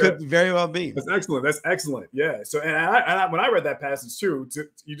 It could very well be. That's excellent. That's excellent. Yeah. So, and I when I read that passage too,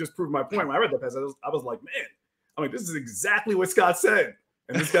 you just proved my point. When I read that passage, I was like, man, I'm like, this is exactly what Scott said.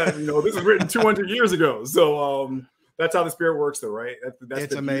 And this guy, you know, this was written 200 years ago. So that's how the Spirit works, though, right? That's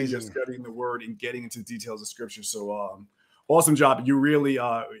it's amazing. Just studying the Word and getting into the details of Scripture. So awesome job. You really,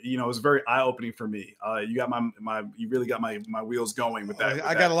 you know, it was very eye-opening for me. You got you really got my wheels going with that.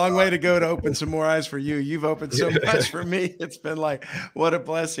 I got a long way to go to open some more eyes for you. You've opened so much for me. It's been like, what a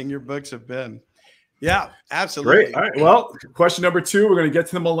blessing your books have been. Yeah, absolutely. Great. All right. Well, question number 2, we're going to get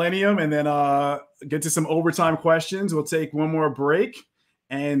to the Millennium and then get to some overtime questions. We'll take one more break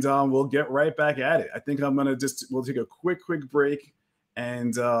and we'll get right back at it. I think we'll take a quick break.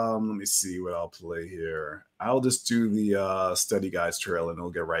 And let me see what I'll play here. I'll just do the study guides trail and we'll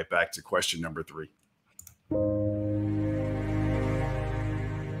get right back to question number 3.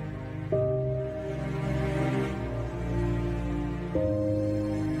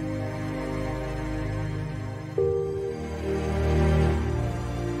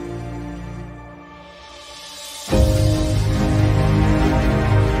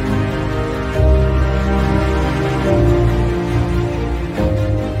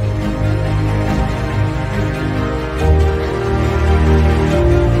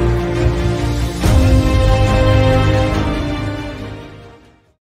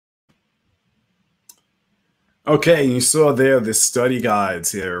 Okay, you saw there the study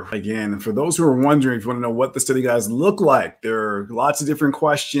guides here. Again, for those who are wondering, if you want to know what the study guides look like, there are lots of different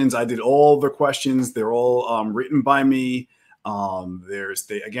questions. I did all the questions. They're all written by me.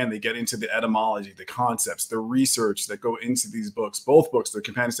 They get into the etymology, the concepts, the research that go into these books, both books. They're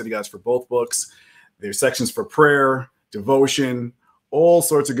companion study guides for both books. There's sections for prayer, devotion, all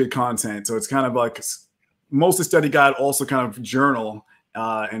sorts of good content. So it's kind of like most of the study guide, also kind of journal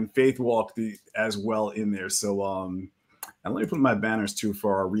and faith walk as well in there. So and let me put my banners too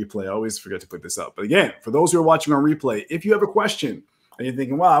for our replay. I always forget to put this up. But again, for those who are watching on replay, if you have a question and you're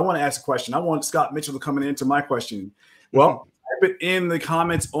thinking, wow, I want to ask a question, I want Scott Mitchell to come in and answer my question. Well, type it in the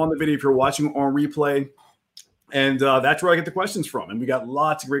comments on the video if you're watching on replay. And that's where I get the questions from. And we got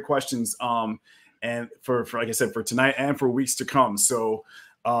lots of great questions. And for like I said, for tonight and for weeks to come. So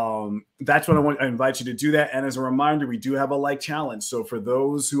that's what I invite you to do that. And as a reminder, we do have a like challenge. So for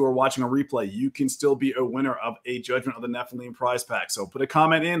those who are watching on replay, you can still be a winner of a Judgment of the Nephilim prize pack. So put a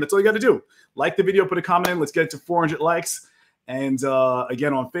comment in. That's all you got to do. Like the video, put a comment in. Let's get it to 400 likes. And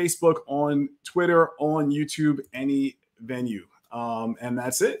again, on Facebook, on Twitter, on YouTube, any venue. And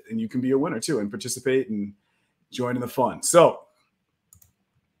that's it. And you can be a winner too and participate and join in the fun. So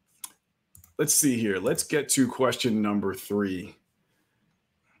let's see here. Let's get to question number 3.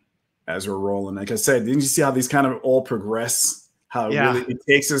 As we're rolling, like I said, didn't you see how these kind of all progress? How really it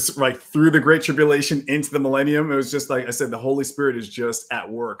takes us right through the Great Tribulation into the Millennium. It was just like I said, the Holy Spirit is just at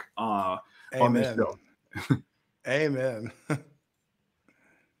work on this show. Amen.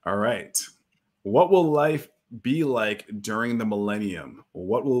 All right. What will life be like during the Millennium?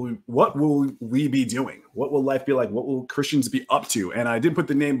 What will we be doing? What will life be like? What will Christians be up to? And I didn't put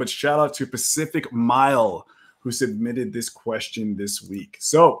the name, but shout out to Pacific Mile who submitted this question this week.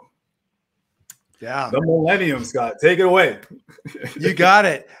 So yeah, the Millennium, Scott, take it away. You got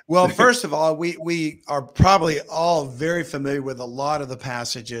it. Well, first of all, we are probably all very familiar with a lot of the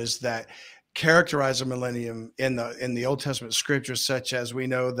passages that characterize the Millennium in the Old Testament scriptures, such as we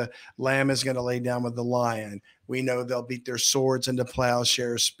know the lamb is going to lay down with the lion. We know they'll beat their swords into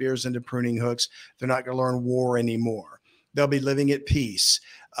plowshares, spears into pruning hooks. They're not going to learn war anymore. They'll be living at peace.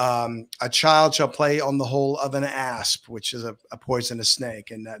 A child shall play on the hole of an asp, which is a poisonous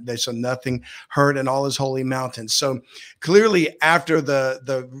snake, and that there's nothing hurt in all his holy mountains. So clearly, after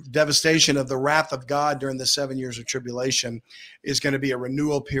the devastation of the wrath of God during the 7 years of tribulation, is going to be a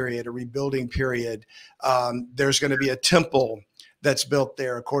renewal period, a rebuilding period. There's going to be a temple that's built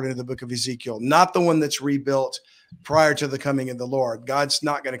there, according to the book of Ezekiel, not the one that's rebuilt prior to the coming of the Lord. God's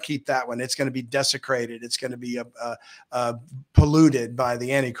not going to keep that one. It's going to be desecrated. It's going to be polluted by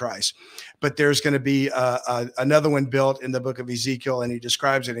the Antichrist. But there's going to be another one built in the book of Ezekiel, and he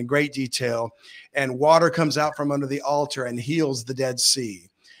describes it in great detail. And water comes out from under the altar and heals the Dead Sea.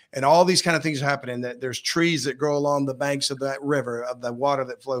 And all these kind of things happen. And that there's trees that grow along the banks of that river, of the water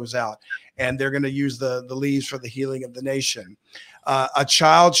that flows out. And they're going to use the leaves for the healing of the nation. A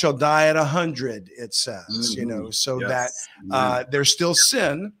child shall die at 100, it says, you know, so that there's still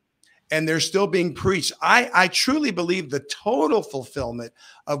sin and they're still being preached. I truly believe the total fulfillment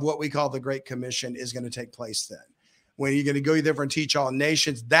of what we call the Great Commission is going to take place then. When you're going to go there and teach all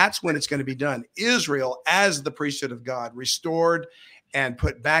nations, that's when it's going to be done. Israel, as the priesthood of God, restored and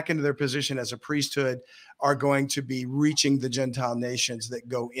put back into their position as a priesthood, are going to be reaching the Gentile nations that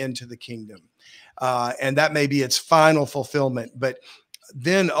go into the kingdom. And that may be its final fulfillment. But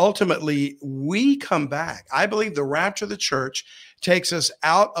then ultimately we come back. I believe the rapture of the church takes us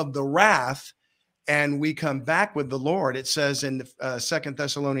out of the wrath and we come back with the Lord. It says in 2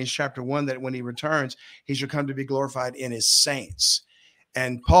 Thessalonians chapter 1 that when he returns, he shall come to be glorified in his saints.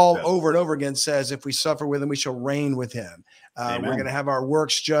 And Paul over and over again says, if we suffer with him, we shall reign with him. We're going to have our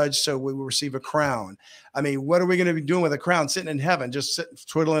works judged, so we will receive a crown. I mean, what are we going to be doing with a crown? Sitting in heaven, just sitting,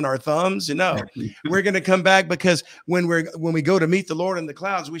 twiddling our thumbs? You know, we're going to come back, because when we go to meet the Lord in the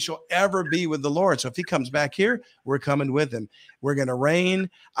clouds, we shall ever be with the Lord. So if he comes back here, we're coming with him. We're going to reign.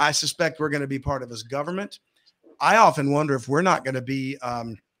 I suspect we're going to be part of his government. I often wonder if we're not going to be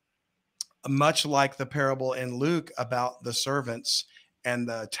much like the parable in Luke about the servants and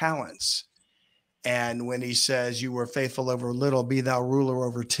the talents. And when he says, you were faithful over little, be thou ruler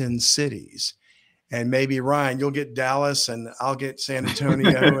over 10 cities. And maybe, Ryan, you'll get Dallas and I'll get San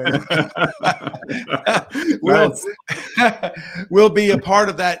Antonio. And we'll be a part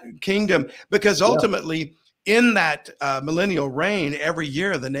of that kingdom, because ultimately in that millennial reign, every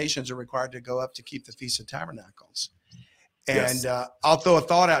year the nations are required to go up to keep the Feast of Tabernacles. And I'll throw a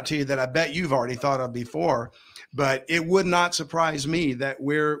thought out to you that I bet you've already thought of before. But it would not surprise me that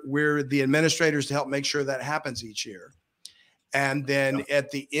we're the administrators to help make sure that happens each year. And then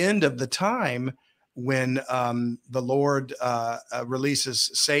at the end of the time, when the Lord releases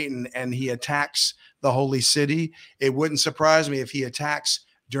Satan and he attacks the holy city, it wouldn't surprise me if he attacks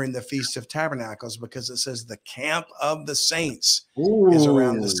during the Feast of Tabernacles, because it says the camp of the saints is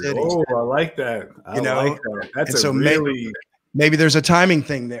around the city. Oh, I like that. I like that. That's a really maybe there's a timing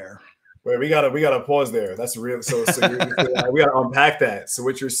thing there. Wait, we gotta pause there. That's real. So we gotta unpack that. So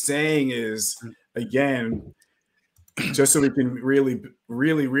what you're saying is, again, just so we can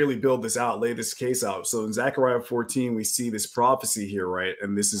really build this out, lay this case out. So in Zechariah 14, we see this prophecy here, right?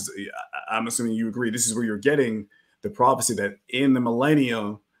 And this is, I'm assuming you agree, this is where you're getting the prophecy that in the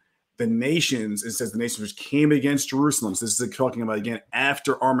millennium, the nations, it says the nations which came against Jerusalem. So this is talking about, again,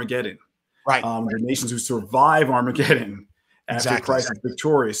 after Armageddon, right? The nations who survive Armageddon. After Christ is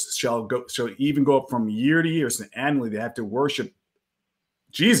victorious, shall even go up from year to year. So annually, they have to worship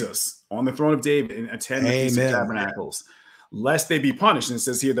Jesus on the throne of David and attend the Feast of Tabernacles, lest they be punished. And it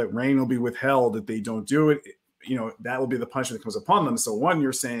says here that rain will be withheld if they don't do it. You know, that will be the punishment that comes upon them. So one,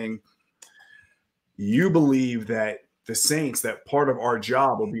 you're saying you believe that the saints, that part of our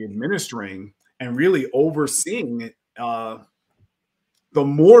job will be administering and really overseeing the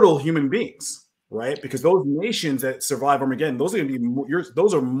mortal human beings. Right, because those nations that survive Armageddon, those are going to be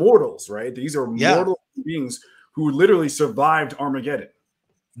those are mortals, right? These are mortal beings who literally survived Armageddon.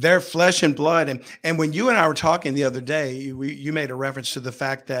 They're flesh and blood. And when you and I were talking the other day, you made a reference to the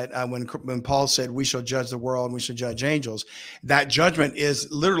fact that when Paul said we shall judge the world and we shall judge angels, that judgment is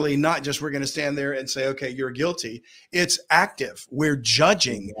literally not just we're going to stand there and say, okay, you're guilty. It's active. We're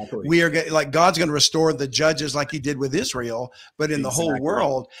judging. Exactly. We are like God's going to restore the judges like he did with Israel, but in the whole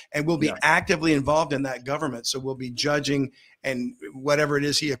world. And we'll be actively involved in that government. So we'll be judging, and whatever it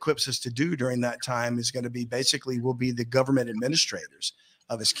is he equips us to do during that time is going to be basically we'll be the government administrators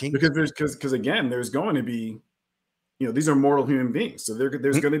of his kingdom. Because again, there's going to be, you know, these are mortal human beings. So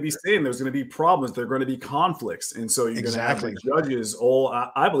there's going to be sin, there's going to be problems, there are going to be conflicts. And so you're going to have judges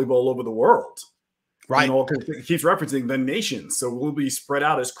I believe all over the world. Right. You know, it keeps referencing the nations. So we'll be spread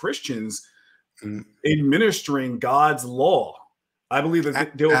out as Christians administering God's law. I believe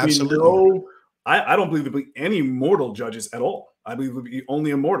that there will be I don't believe there'll be any mortal judges at all. I believe it'll be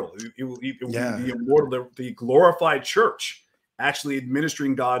only immortal. It will be the immortal, the glorified church actually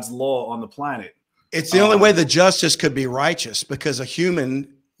administering God's law on the planet. It's the only way the justice could be righteous, because a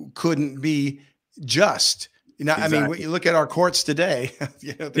human couldn't be just. You know, exactly. I mean, when you look at our courts today,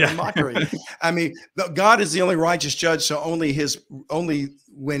 you know, they're mockery. I mean, God is the only righteous judge. So only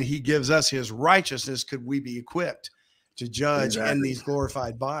when he gives us his righteousness could we be equipped to judge in these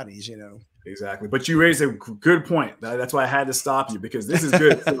glorified bodies, you know. Exactly. But you raised a good point. That's why I had to stop you, because this is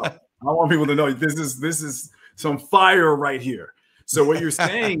good. So I want people to know this is some fire right here. So what you're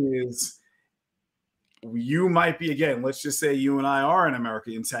saying is, you might be, again, let's just say you and I are in America,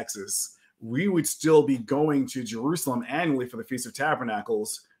 in Texas, we would still be going to Jerusalem annually for the Feast of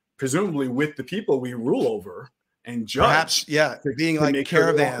Tabernacles, presumably with the people we rule over and judge. Perhaps, being like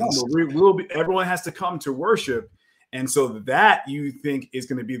caravans. Everyone has to come to worship. And so that, you think, is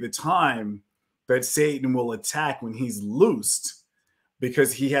going to be the time that Satan will attack when he's loosed,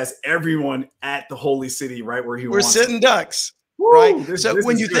 because he has everyone at the holy city right where he wants. We're sitting ducks, right? So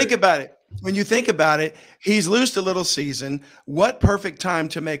when you think about it, he's loosed a little season. What perfect time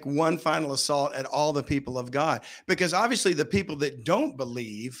to make one final assault at all the people of God? Because obviously the people that don't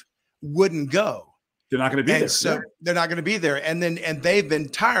believe wouldn't go. They're not going to be there. So they're not going to be there. And they've been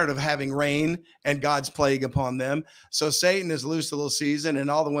tired of having rain and God's plague upon them. So Satan has loosed a little season, and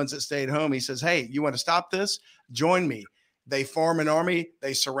all the ones that stayed home, he says, hey, you want to stop this? Join me. They form an army.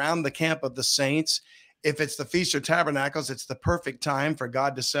 They surround the camp of the saints. If it's the Feast of Tabernacles, it's the perfect time for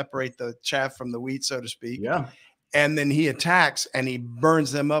God to separate the chaff from the wheat, so to speak. Yeah. And then he attacks and he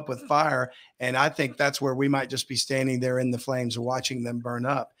burns them up with fire. And I think that's where we might just be standing there in the flames, watching them burn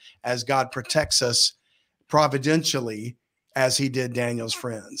up, as God protects us providentially, as he did Daniel's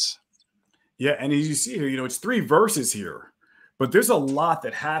friends. Yeah. And as you see here, you know, it's 3 verses here, but there's a lot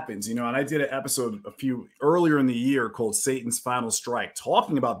that happens, you know, and I did an episode earlier in the year called Satan's Final Strike,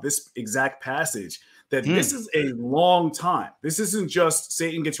 talking about this exact passage, that this is a long time. This isn't just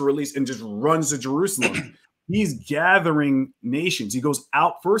Satan gets released and just runs to Jerusalem. He's gathering nations. He goes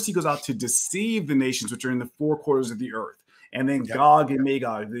out to deceive the nations which are in the 4 quarters of the earth. And then Gog and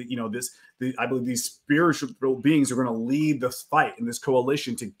Magog, you know, I believe these spiritual beings are going to lead this fight in this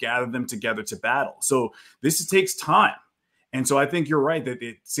coalition to gather them together to battle. So this takes time. And so I think you're right that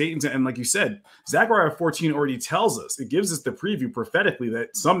Satan's, and like you said, Zechariah 14 already tells us, it gives us the preview prophetically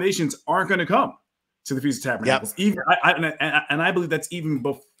that some nations aren't going to come to the Feast of Tabernacles. Even I believe that's even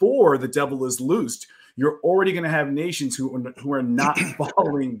before the devil is loosed. You're already going to have nations who are not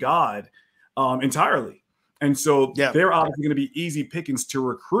following God entirely. And so they're obviously going to be easy pickings to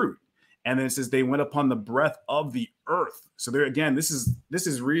recruit. And then it says they went upon the breath of the earth. So there again, this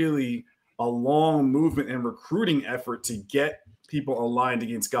is really a long movement and recruiting effort to get people aligned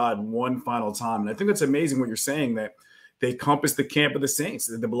against God one final time. And I think that's amazing what you're saying, that they compass the camp of the saints,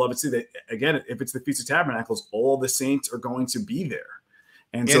 the beloved city. That, again, if it's the Feast of Tabernacles, all the saints are going to be there.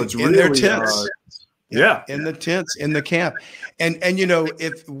 And so it's really, in their tents. In the tents, in the camp. And you know,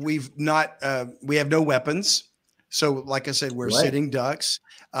 if we have no weapons. So like I said, we're sitting ducks.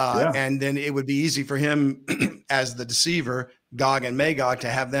 And then it would be easy for him as the deceiver, Gog and Magog, to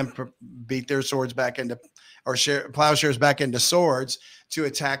have them beat their swords back into, or plowshares back into swords to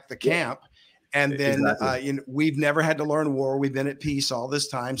attack the camp. And then you know, we've never had to learn war. We've been at peace all this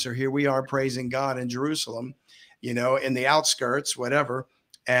time. So here we are praising God in Jerusalem, you know, in the outskirts, whatever.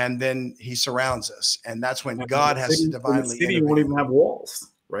 And then he surrounds us. And that's when God has to divinely the city won't even have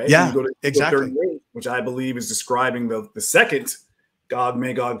walls, right? Yeah, exactly. Which I believe is describing the second Gog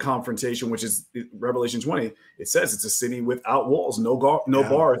Magog confrontation, which is Revelation 20. It says it's a city without walls, no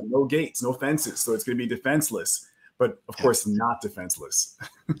bars, no gates, no fences. So it's going to be defenseless, but of course not defenseless.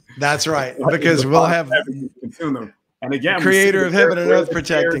 That's right, because we'll have consume them. And again, Creator of heaven and earth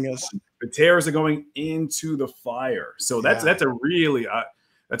protecting us. The tares are going into the fire. So that's a really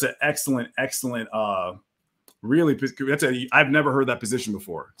that's an excellent really, I've never heard that position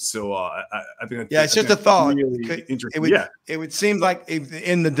before. So I think it's just a thought. Really interesting. It would seem like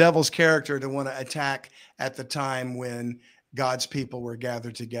in the devil's character to want to attack at the time when God's people were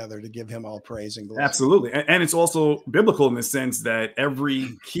gathered together to give him all praise and glory. Absolutely. And it's also biblical in the sense that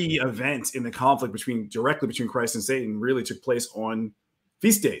every key event in the conflict directly between Christ and Satan really took place on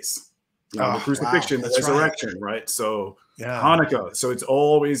feast days. You know, the crucifixion, the resurrection, right? So Hanukkah. So it's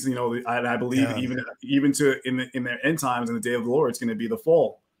always, you know, I believe even to in the end times, in the day of the Lord, it's going to be the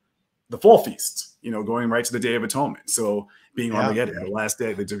fall feast, you know, going right to the Day of Atonement. So being Armageddon, the last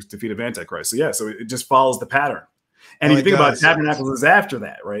day, the defeat of Antichrist. So so it just follows the pattern. And if you think about it, Tabernacles is after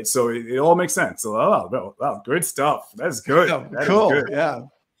that, right? So it all makes sense. So wow, good stuff. That's good. That cool. Good. Yeah,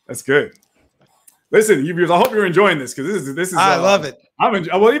 that's good. Listen, you viewers, I hope you're enjoying this because this is. I love it.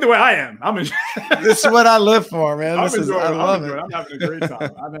 Well, either way, I am. This is what I live for, man. I love it. I'm having a great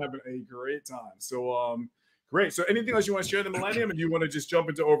time. I'm having a great time. So, great. So, anything else you want to share in the Millennium, and do you want to just jump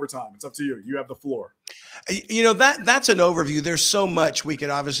into overtime? It's up to you. You have the floor. You know, that's an overview. There's so much. We could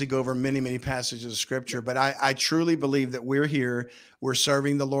obviously go over many, many passages of scripture, but I truly believe that we're here. We're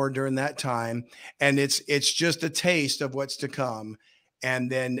serving the Lord during that time, and it's just a taste of what's to come.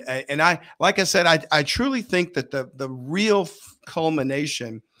 And then, like I said, I truly think that the real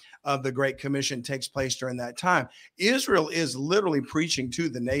culmination of the Great Commission takes place during that time. Israel is literally preaching to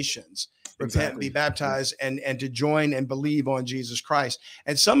the nations, repent, be baptized, and to join and believe on Jesus Christ.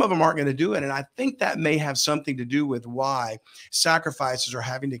 And some of them aren't going to do it. And I think that may have something to do with why sacrifices are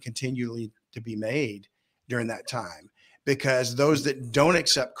having to continually to be made during that time, because those that don't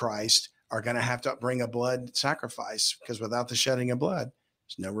accept Christ are going to have to bring a blood sacrifice, because without the shedding of blood,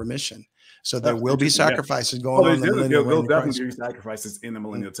 there's no remission. So there will be sacrifices going on. There'll definitely be sacrifices in the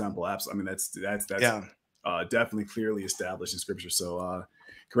Millennial Temple. Absolutely. I mean, that's definitely clearly established in Scripture. So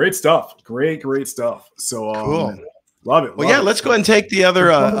great stuff. Great stuff. So cool. Love it. Well, let's go ahead and take the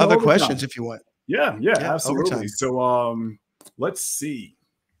other questions if you want. Yeah, absolutely. Overtime. So let's see.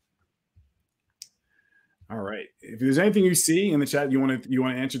 All right. If there's anything you see in the chat you want to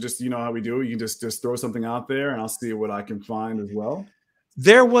answer, just, you know how we do. You can just throw something out there, and I'll see what I can find as well.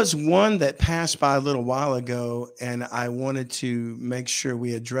 There was one that passed by a little while ago, and I wanted to make sure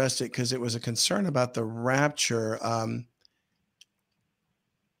we addressed it because it was a concern about the rapture.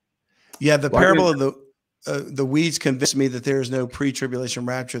 The parable of the weeds convinced me that there is no pre-tribulation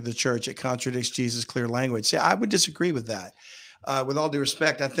rapture of the church. It contradicts Jesus' clear language. See, I would disagree with that. With all due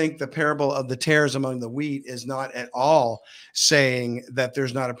respect, I think the parable of the tares among the wheat is not at all saying that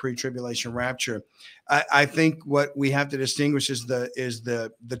there's not a pre-tribulation rapture. I think what we have to distinguish is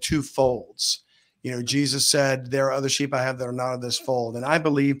the two folds. You know, Jesus said, there are other sheep I have that are not of this fold. And I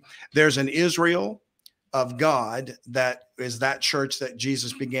believe there's an Israel of God that is that church that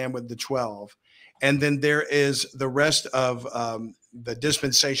Jesus began with the 12. And then there is the rest of the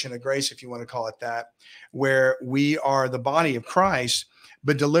dispensation of grace, if you want to call it that, where we are the body of Christ,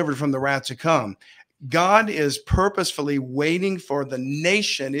 but delivered from the wrath to come. God is purposefully waiting for the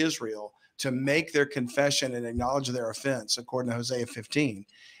nation Israel to make their confession and acknowledge their offense, according to Hosea 15.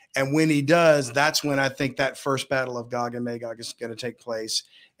 And when he does, that's when I think that first battle of Gog and Magog is going to take place,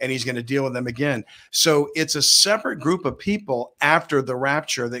 and he's going to deal with them again. So it's a separate group of people after the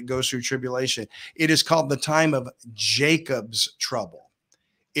rapture that goes through tribulation. It is called the time of Jacob's trouble.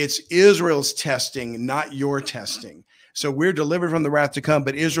 It's Israel's testing, not your testing. So we're delivered from the wrath to come,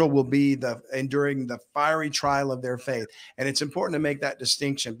 but Israel will be enduring the fiery trial of their faith. And it's important to make that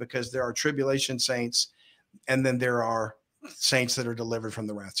distinction, because there are tribulation saints, and then there are saints that are delivered from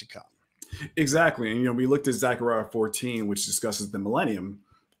the wrath to come. Exactly. And, you know, we looked at Zechariah 14, which discusses the millennium,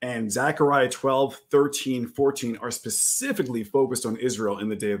 and Zechariah 12, 13, 14 are specifically focused on Israel in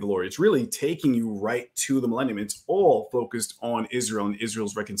the day of the Lord. It's really taking you right to the millennium. It's all focused on Israel and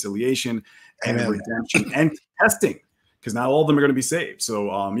Israel's reconciliation and redemption and testing, because not all of them are going to be saved.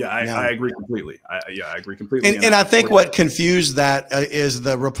 So, I agree completely. I agree completely. And I think what confused that is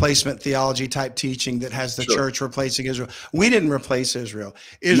the replacement theology type teaching that has the church replacing Israel. We didn't replace Israel.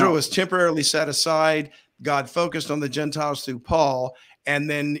 Israel was temporarily set aside. God focused on the Gentiles through Paul. And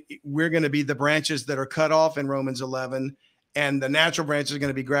then we're going to be the branches that are cut off in Romans 11. And the natural branch is going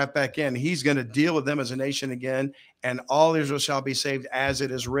to be grafted back in. He's going to deal with them as a nation again. And all Israel shall be saved, as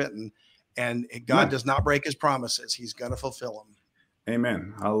it is written. And God does not break his promises. He's going to fulfill them.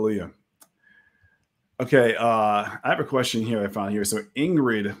 Amen. Hallelujah. Okay. I have a question here I found here. So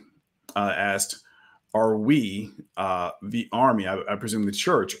Ingrid asked, are we the army, I presume the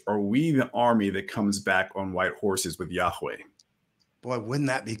church, are we the army that comes back on white horses with Yahweh? Boy, wouldn't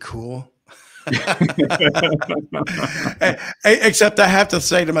that be cool? Except I have to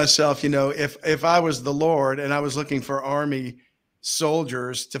say to myself, you know, if I was the Lord and I was looking for army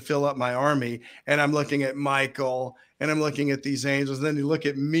soldiers to fill up my army, and I'm looking at Michael and I'm looking at these angels, and then you look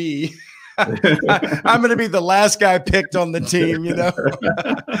at me, I'm going to be the last guy picked on the team, you know.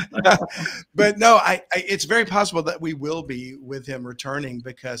 But no, it's very possible that we will be with him returning,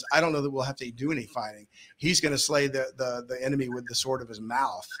 because I don't know that we'll have to do any fighting. He's going to slay the enemy with the sword of his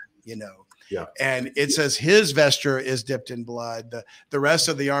mouth, you know. Yeah. And it says his vesture is dipped in blood. The rest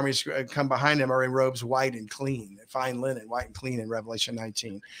of the armies come behind him are in robes white and clean, fine linen, white and clean in Revelation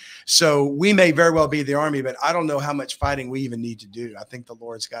 19. So we may very well be the army, but I don't know how much fighting we even need to do. I think the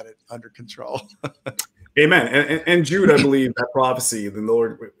Lord's got it under control. Amen. And Jude, I believe that prophecy, the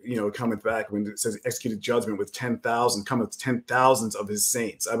Lord, cometh back when it says executed judgment with 10,000, cometh 10,000s of his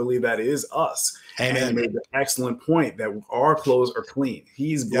saints. I believe that is us. Amen. And you made the excellent point that our clothes are clean.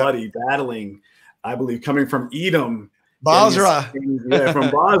 He's bloody, battling, I believe, coming from Edom. Basra. From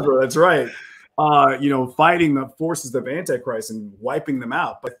Basra. That's right. Fighting the forces of Antichrist and wiping them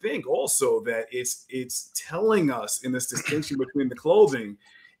out. But I think also that it's telling us in this distinction between the clothing,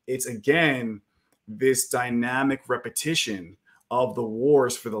 it's again, this dynamic repetition of the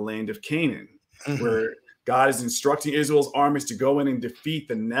wars for the land of Canaan, where God is instructing Israel's armies to go in and defeat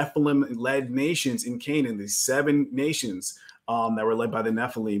the Nephilim-led nations in Canaan, these 7 nations that were led by the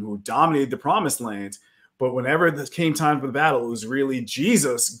Nephilim, who dominated the promised land. But whenever it came time for the battle, it was really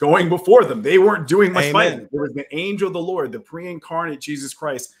Jesus going before them. They weren't doing much fighting. There was the angel of the Lord, the pre-incarnate Jesus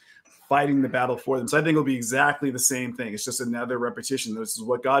Christ, fighting the battle for them. So I think it'll be exactly the same thing. It's just another repetition. This is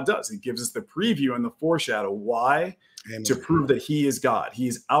what God does. He gives us the preview and the foreshadow. Why? Amen. To prove that he is God. He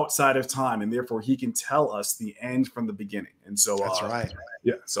is outside of time, and therefore he can tell us the end from the beginning. And so that's right.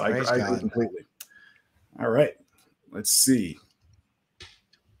 Yeah. So I agree completely. All right. Let's see.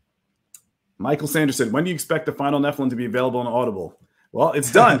 Michael Sanders said, when do you expect the final Nephilim to be available on Audible? Well,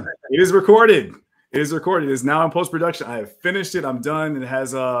 it's done. It is recorded. It is recorded. It is now in post-production. I have finished it. I'm done. It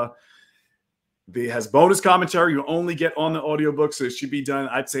has bonus commentary you only get on the audiobook, so it should be done,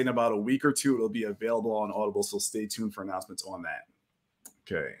 I'd say, in about a week or 2. It'll be available on Audible, so stay tuned for announcements on that.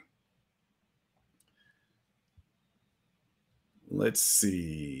 Okay. Let's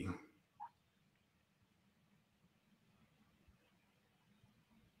see.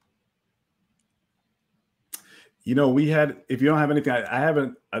 We had, if you don't have anything, I have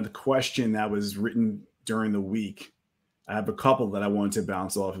a question that was written during the week. I have a couple that I wanted to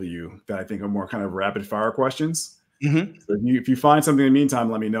bounce off of you that I think are more kind of rapid fire questions. So if you find something in the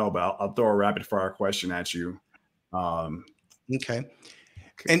meantime, let me know, but I'll throw a rapid fire question at you. Okay.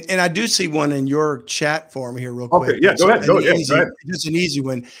 And I do see one in your chat form here real quick. Okay, yeah, go ahead. Go ahead. Just an easy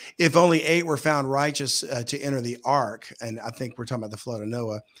one. If only 8 were found righteous to enter the ark, and I think we're talking about the flood of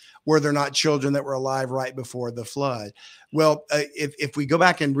Noah, were there not children that were alive right before the flood? Well, if we go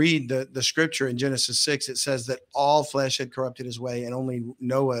back and read the scripture in Genesis 6, it says that all flesh had corrupted his way and only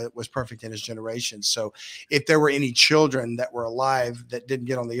Noah was perfect in his generation. So if there were any children that were alive that didn't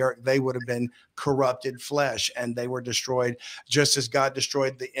get on the ark, they would have been corrupted flesh, and they were destroyed just as God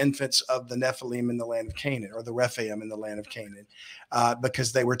destroyed the infants of the Nephilim in the land of Canaan, or the Rephaim in the land of Canaan,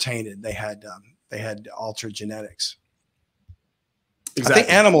 because they were tainted. They had altered genetics. Exactly. I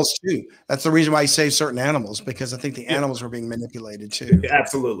think animals too. That's the reason why he saved certain animals, because I think the animals were being manipulated too.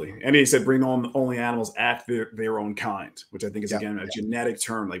 Absolutely. And he said, bring on only animals after their own kind, which I think is, again, a genetic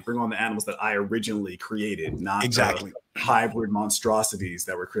term. Like, bring on the animals that I originally created, not exactly hybrid monstrosities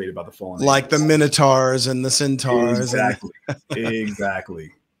that were created by the fallen like animals. The minotaurs and the centaurs. Exactly.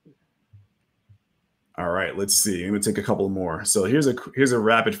 Exactly. All right, let's see. I'm going to take a couple more. So here's a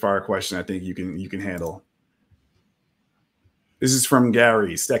rapid fire question I think you can handle. This is from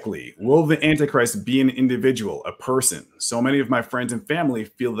Gary Steckley. Will the Antichrist be an individual, a person? So many of my friends and family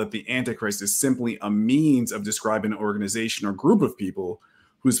feel that the Antichrist is simply a means of describing an organization or group of people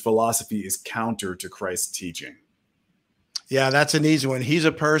whose philosophy is counter to Christ's teaching. Yeah, that's an easy one. He's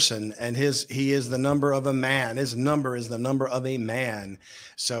a person, and he is the number of a man. His number is the number of a man.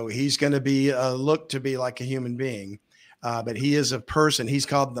 So he's going to be looked to be like a human being, but he is a person. He's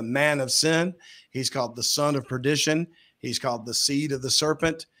called the man of sin. He's called the son of perdition. He's called the seed of the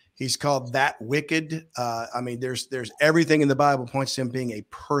serpent. He's called that wicked. I mean, there's everything in the Bible points to him being a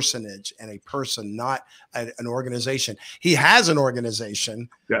personage and a person, not an organization. He has an organization,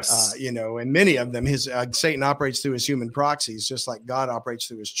 yes. And many of them, Satan operates through his human proxies, just like God operates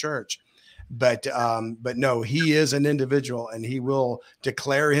through his church. But no, he is an individual, and he will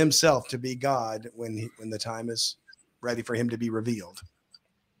declare himself to be God when the time is ready for him to be revealed.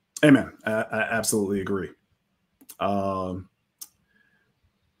 Amen. I absolutely agree.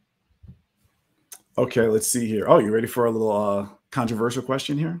 Okay, let's see here. Oh, you ready for a little controversial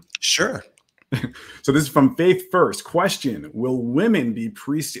question here? Sure. So this is from Faith First. Question: will women be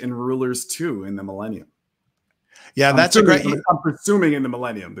priests and rulers too in the millennium? Yeah, that's a great. I'm presuming in the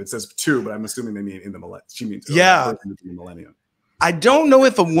millennium. It says two, but I'm assuming they mean in the millennium. She means yeah. In the millennium. I don't know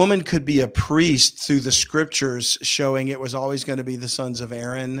if a woman could be a priest through the scriptures showing it was always going to be the sons of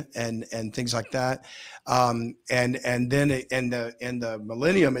Aaron and things like that. And then in the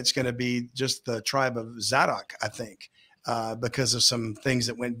millennium, it's going to be just the tribe of Zadok, I think, because of some things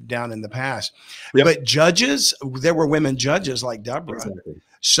that went down in the past. Yep. But judges, there were women judges like Deborah. Exactly.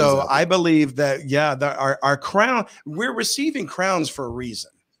 So exactly. I believe that, yeah, our crown, we're receiving crowns for a reason.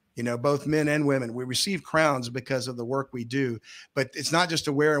 You know, both men and women, we receive crowns because of the work we do, but it's not just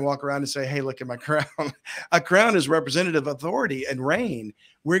to wear and walk around and say, hey, look at my crown. A crown is representative authority and reign.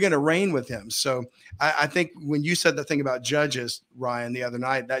 We're going to reign with him. So I think when you said the thing about judges, Ryan, the other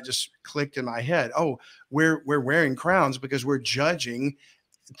night, that just clicked in my head. Oh, we're wearing crowns because we're judging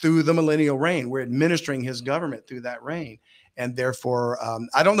through the millennial reign. We're administering his government through that reign. And therefore,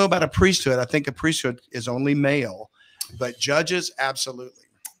 I don't know about a priesthood. I think a priesthood is only male, but judges, absolutely.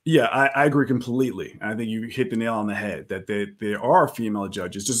 Yeah, I agree completely. I think you hit the nail on the head that there are female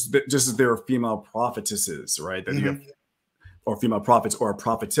judges, just as there are female prophetesses, right? That you have, or female prophets or a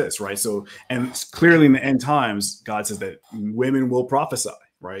prophetess, right? So, and clearly in the end times, God says that women will prophesy,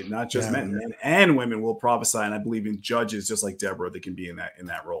 right? Not just men and women will prophesy. And I believe in judges, just like Deborah, they can be in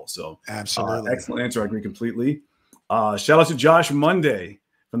that role. So, absolutely, excellent answer. I agree completely. Shout out to Josh Monday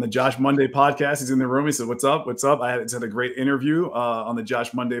from the Josh Monday podcast. He's in the room. He said, what's up? What's up? I had a great interview on the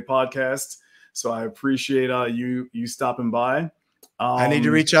Josh Monday podcast. So I appreciate you stopping by. I need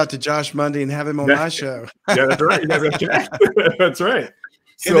to reach out to Josh Monday and have him on my show. Yeah, that's right. You guys have connect. That's right.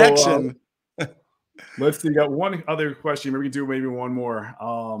 Connection. So, let's see. Got one other question. Maybe we can do maybe one more.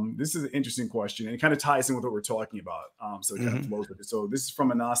 This is an interesting question, and it kind of ties in with what we're talking about. So it kind of flows with it. So this is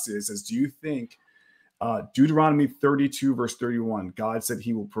from Anastasia. It says, do you think Deuteronomy 32 verse 31, God said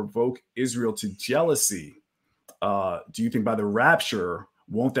he will provoke Israel to jealousy. Do you think by the rapture,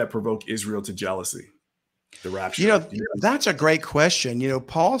 won't that provoke Israel to jealousy? The rapture. You know, that's a great question. You know,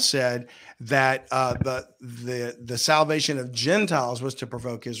 Paul said that the salvation of Gentiles was to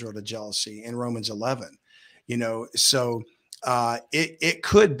provoke Israel to jealousy in Romans 11. You know, so it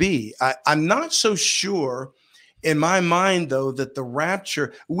could be. I'm not so sure in my mind, though, that the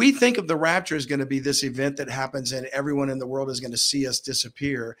rapture, we think of the rapture as going to be this event that happens and everyone in the world is going to see us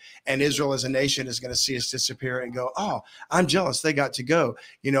disappear. And Israel as a nation is going to see us disappear and go, oh, I'm jealous. They got to go.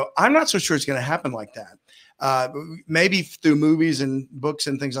 You know, I'm not so sure it's going to happen like that. Maybe through movies and books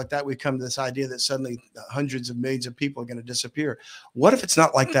and things like that, we've come to this idea that suddenly hundreds of millions of people are going to disappear. What if it's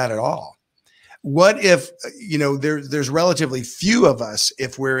not like that at all? What if, you know, there's relatively few of us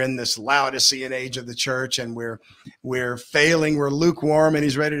if we're in this Laodicean age of the church and we're failing, we're lukewarm, and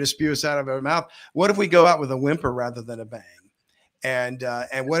he's ready to spew us out of our mouth? What if we go out with a whimper rather than a bang? And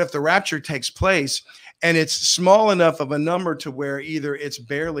what if the rapture takes place and it's small enough of a number to where either it's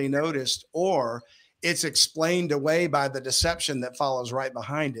barely noticed or it's explained away by the deception that follows right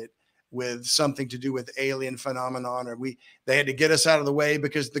behind it, with something to do with alien phenomenon, or they had to get us out of the way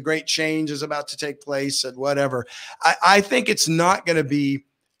because the great change is about to take place and whatever. I think it's not going to be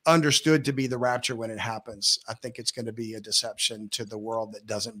understood to be the rapture when it happens. I think it's going to be a deception to the world that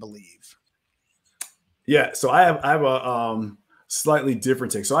doesn't believe. Yeah. So I have a slightly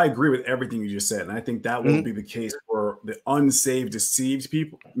different take. So I agree with everything you just said. And I think that will be the case for the unsaved, deceived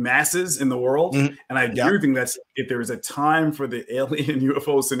people, masses in the world. And I do think that's, if there is a time for the alien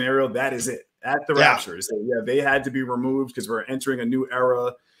UFO scenario, that is it at the rapture. So yeah, they had to be removed because we're entering a new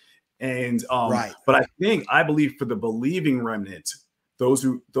era. And, but I believe for the believing remnant, those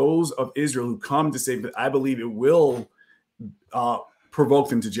of Israel who come to save it, I believe it will provoke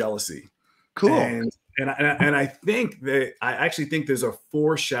them to jealousy. Cool. And I think that I actually think there's a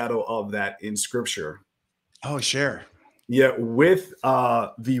foreshadow of that in Scripture. Oh, sure. Yeah, with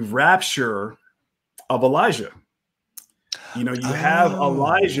the rapture of Elijah. You know, you have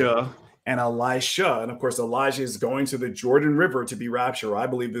Elijah and Elisha, and of course, Elijah is going to the Jordan River to be raptured. I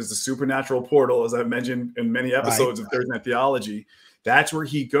believe there's a supernatural portal, as I've mentioned in many episodes of Thursday Night Theology. That's where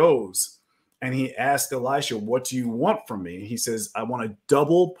he goes. And he asked Elisha, what do you want from me? He says, I want a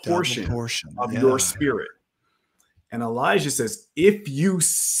double portion of your spirit. And Elijah says, if you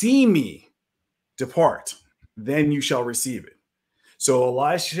see me depart, then you shall receive it. So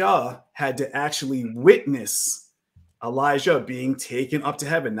Elisha had to actually witness Elijah being taken up to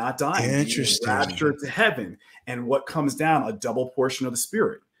heaven, not dying, Interesting. Raptured to heaven. And what comes down? A double portion of the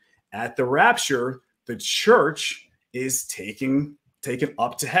spirit. At the rapture, the church is taken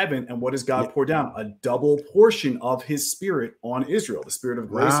up to heaven. And what does God pour down? A double portion of his spirit on Israel, the spirit of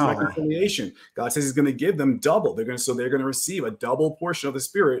grace and reconciliation. God says he's going to give them double. They're going to receive a double portion of the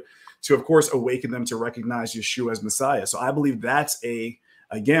spirit to, of course, awaken them to recognize Yeshua as Messiah. So I believe that's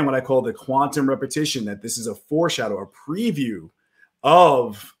again, what I call the quantum repetition, that this is a foreshadow, a preview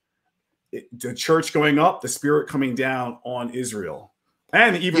of the church going up, the Spirit coming down on Israel.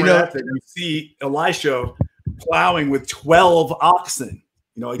 And even right after, you see Elisha plowing with 12 oxen.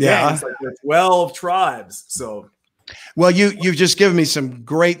 You know, again, it's like the 12 tribes. So, well, you've just given me some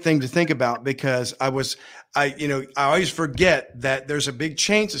great thing to think about, because I always forget that there's a big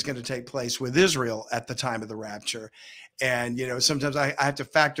change that's going to take place with Israel at the time of the rapture. And, you know, sometimes I have to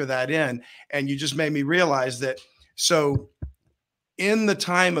factor that in. And you just made me realize that. So in the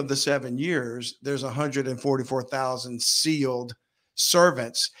time of the 7 years, there's 144,000 sealed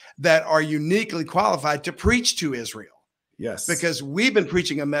servants that are uniquely qualified to preach to Israel. Yes. Because we've been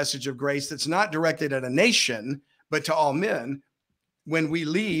preaching a message of grace that's not directed at a nation, but to all men. When we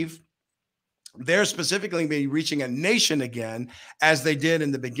leave, they're specifically be reaching a nation again, as they did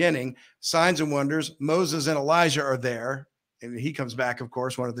in the beginning. Signs and wonders. Moses and Elijah are there. And he comes back, of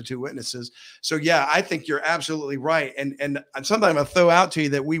course, one of the two witnesses. So, yeah, I think you're absolutely right. And something I'm going to throw out to you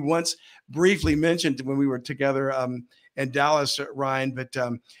that we once briefly mentioned when we were together in Dallas, Ryan, but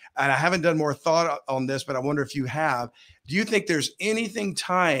and I haven't done more thought on this, but I wonder if you have. Do you think there's anything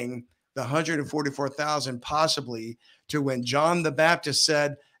tying the 144,000 possibly to when John the Baptist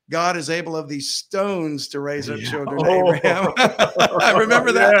said, God is able of these stones to raise up children to Abraham? I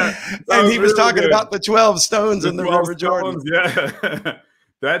remember that. And he was talking about the 12 stones in the River Jordan. Yeah.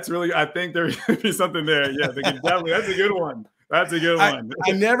 That's really, I think there could be something there. Yeah, definitely. That's a good one. That's a good one.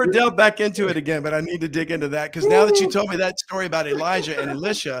 I never delved back into it again, but I need to dig into that, because now that you told me that story about Elijah and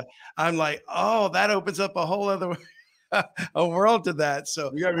Elisha, I'm like, oh, that opens up a whole other a world to that.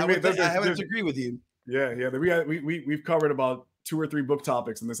 So I have to agree with you. Yeah, yeah. We've covered about 2 or 3 book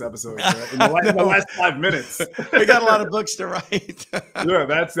topics in this episode, in the last 5 minutes. We got a lot of books to write. Yeah,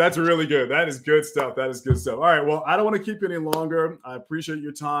 that's really good. That is good stuff. That is good stuff. All right, well, I don't want to keep you any longer. I appreciate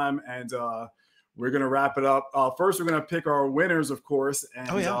your time, and we're going to wrap it up. First, we're going to pick our winners, of course,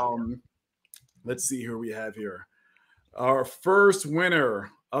 and let's see who we have here. Our first winner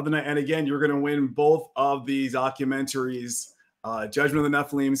of the night, and again, you're going to win both of these documentaries, Judgment of the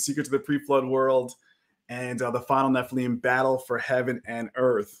Nephilim, Secret to the Pre-Flood World, and the Final Nephilim, Battle for Heaven and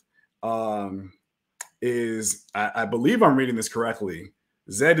Earth, is, I believe I'm reading this correctly,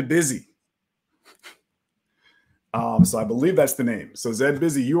 Zed Busy. So I believe that's the name. So Zed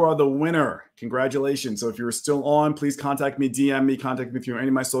Busy, you are the winner. Congratulations. So if you're still on, please contact me, DM me, contact me through any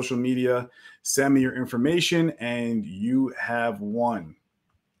of my social media, send me your information, and you have won.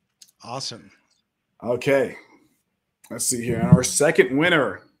 Awesome. Okay. Let's see here. And our second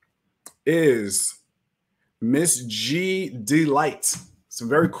winner is Miss G Delight. Some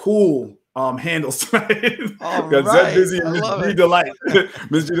very cool handles tonight. All right. Zed Busy and Miss G Delight.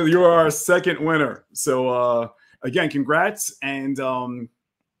 Miss G, you are our second winner. So again, congrats, and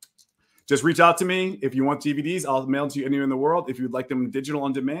just reach out to me if you want DVDs. I'll mail to you anywhere in the world. If you'd like them digital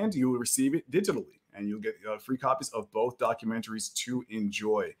on demand, you will receive it digitally, and you'll get free copies of both documentaries to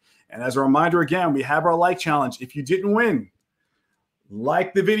enjoy. And as a reminder, again, we have our like challenge. If you didn't win,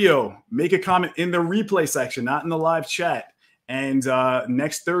 like the video, make a comment in the replay section, not in the live chat. And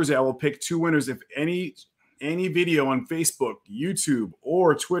next Thursday, I will pick 2 winners. If any video on Facebook, YouTube,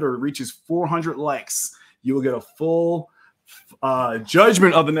 or Twitter reaches 400 likes, you will get a full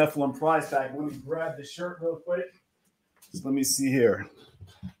Judgment of the Nephilim prize pack. Let me grab the shirt real quick. Just let me see here.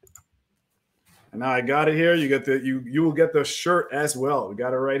 And now I got it here. You get the you will get the shirt as well. We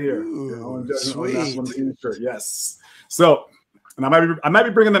got it right here. Ooh, sweet. Shirt. Yes. So, and I might be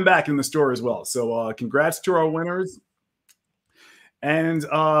bringing them back in the store as well. So, congrats to our winners. And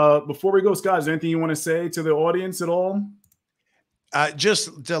before we go, Scott, is there anything you want to say to the audience at all?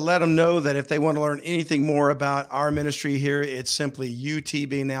 Just to let them know that if they want to learn anything more about our ministry here, it's simply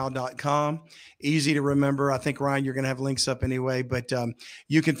utbnow.com. Easy to remember. I think, Ryan, you're going to have links up anyway, but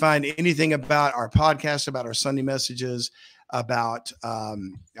you can find anything about our podcast, about our Sunday messages, about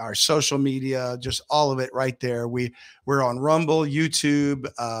our social media, just all of it right there. We're on Rumble, YouTube,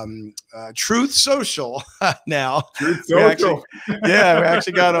 Truth Social now. Truth Social. We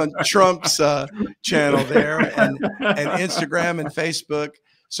actually got on Trump's channel there, and Instagram and Facebook.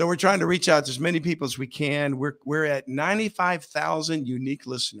 So we're trying to reach out to as many people as we can. We're at 95,000 unique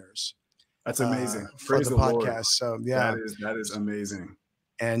listeners. That's amazing. For Praise the the podcast. Lord. So yeah, that is amazing.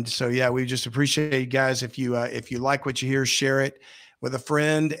 And so, yeah, we just appreciate you guys. If you like what you hear, share it with a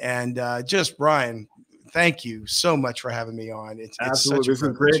friend. And just, Brian, thank you so much for having me on. It's absolutely. Such a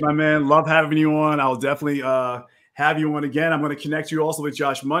this is great, my man. Love having you on. I'll definitely have you on again. I'm going to connect you also with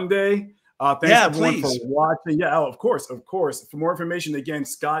Josh Monday. Thanks everyone for watching. Yeah, of course. For more information, again,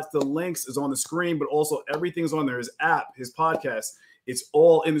 Scott, the links is on the screen, but also everything's on there. His app, his podcast, it's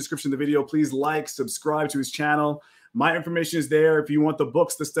all in the description of the video. Please like, subscribe to his channel. My information is there. If you want the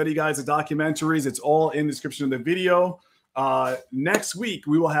books, the study guides, the documentaries, it's all in the description of the video. Next week,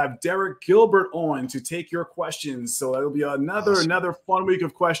 we will have Derek Gilbert on to take your questions. So that'll be another fun week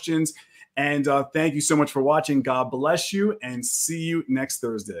of questions. And thank you so much for watching. God bless you, and see you next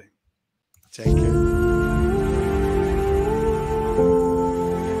Thursday. Take care.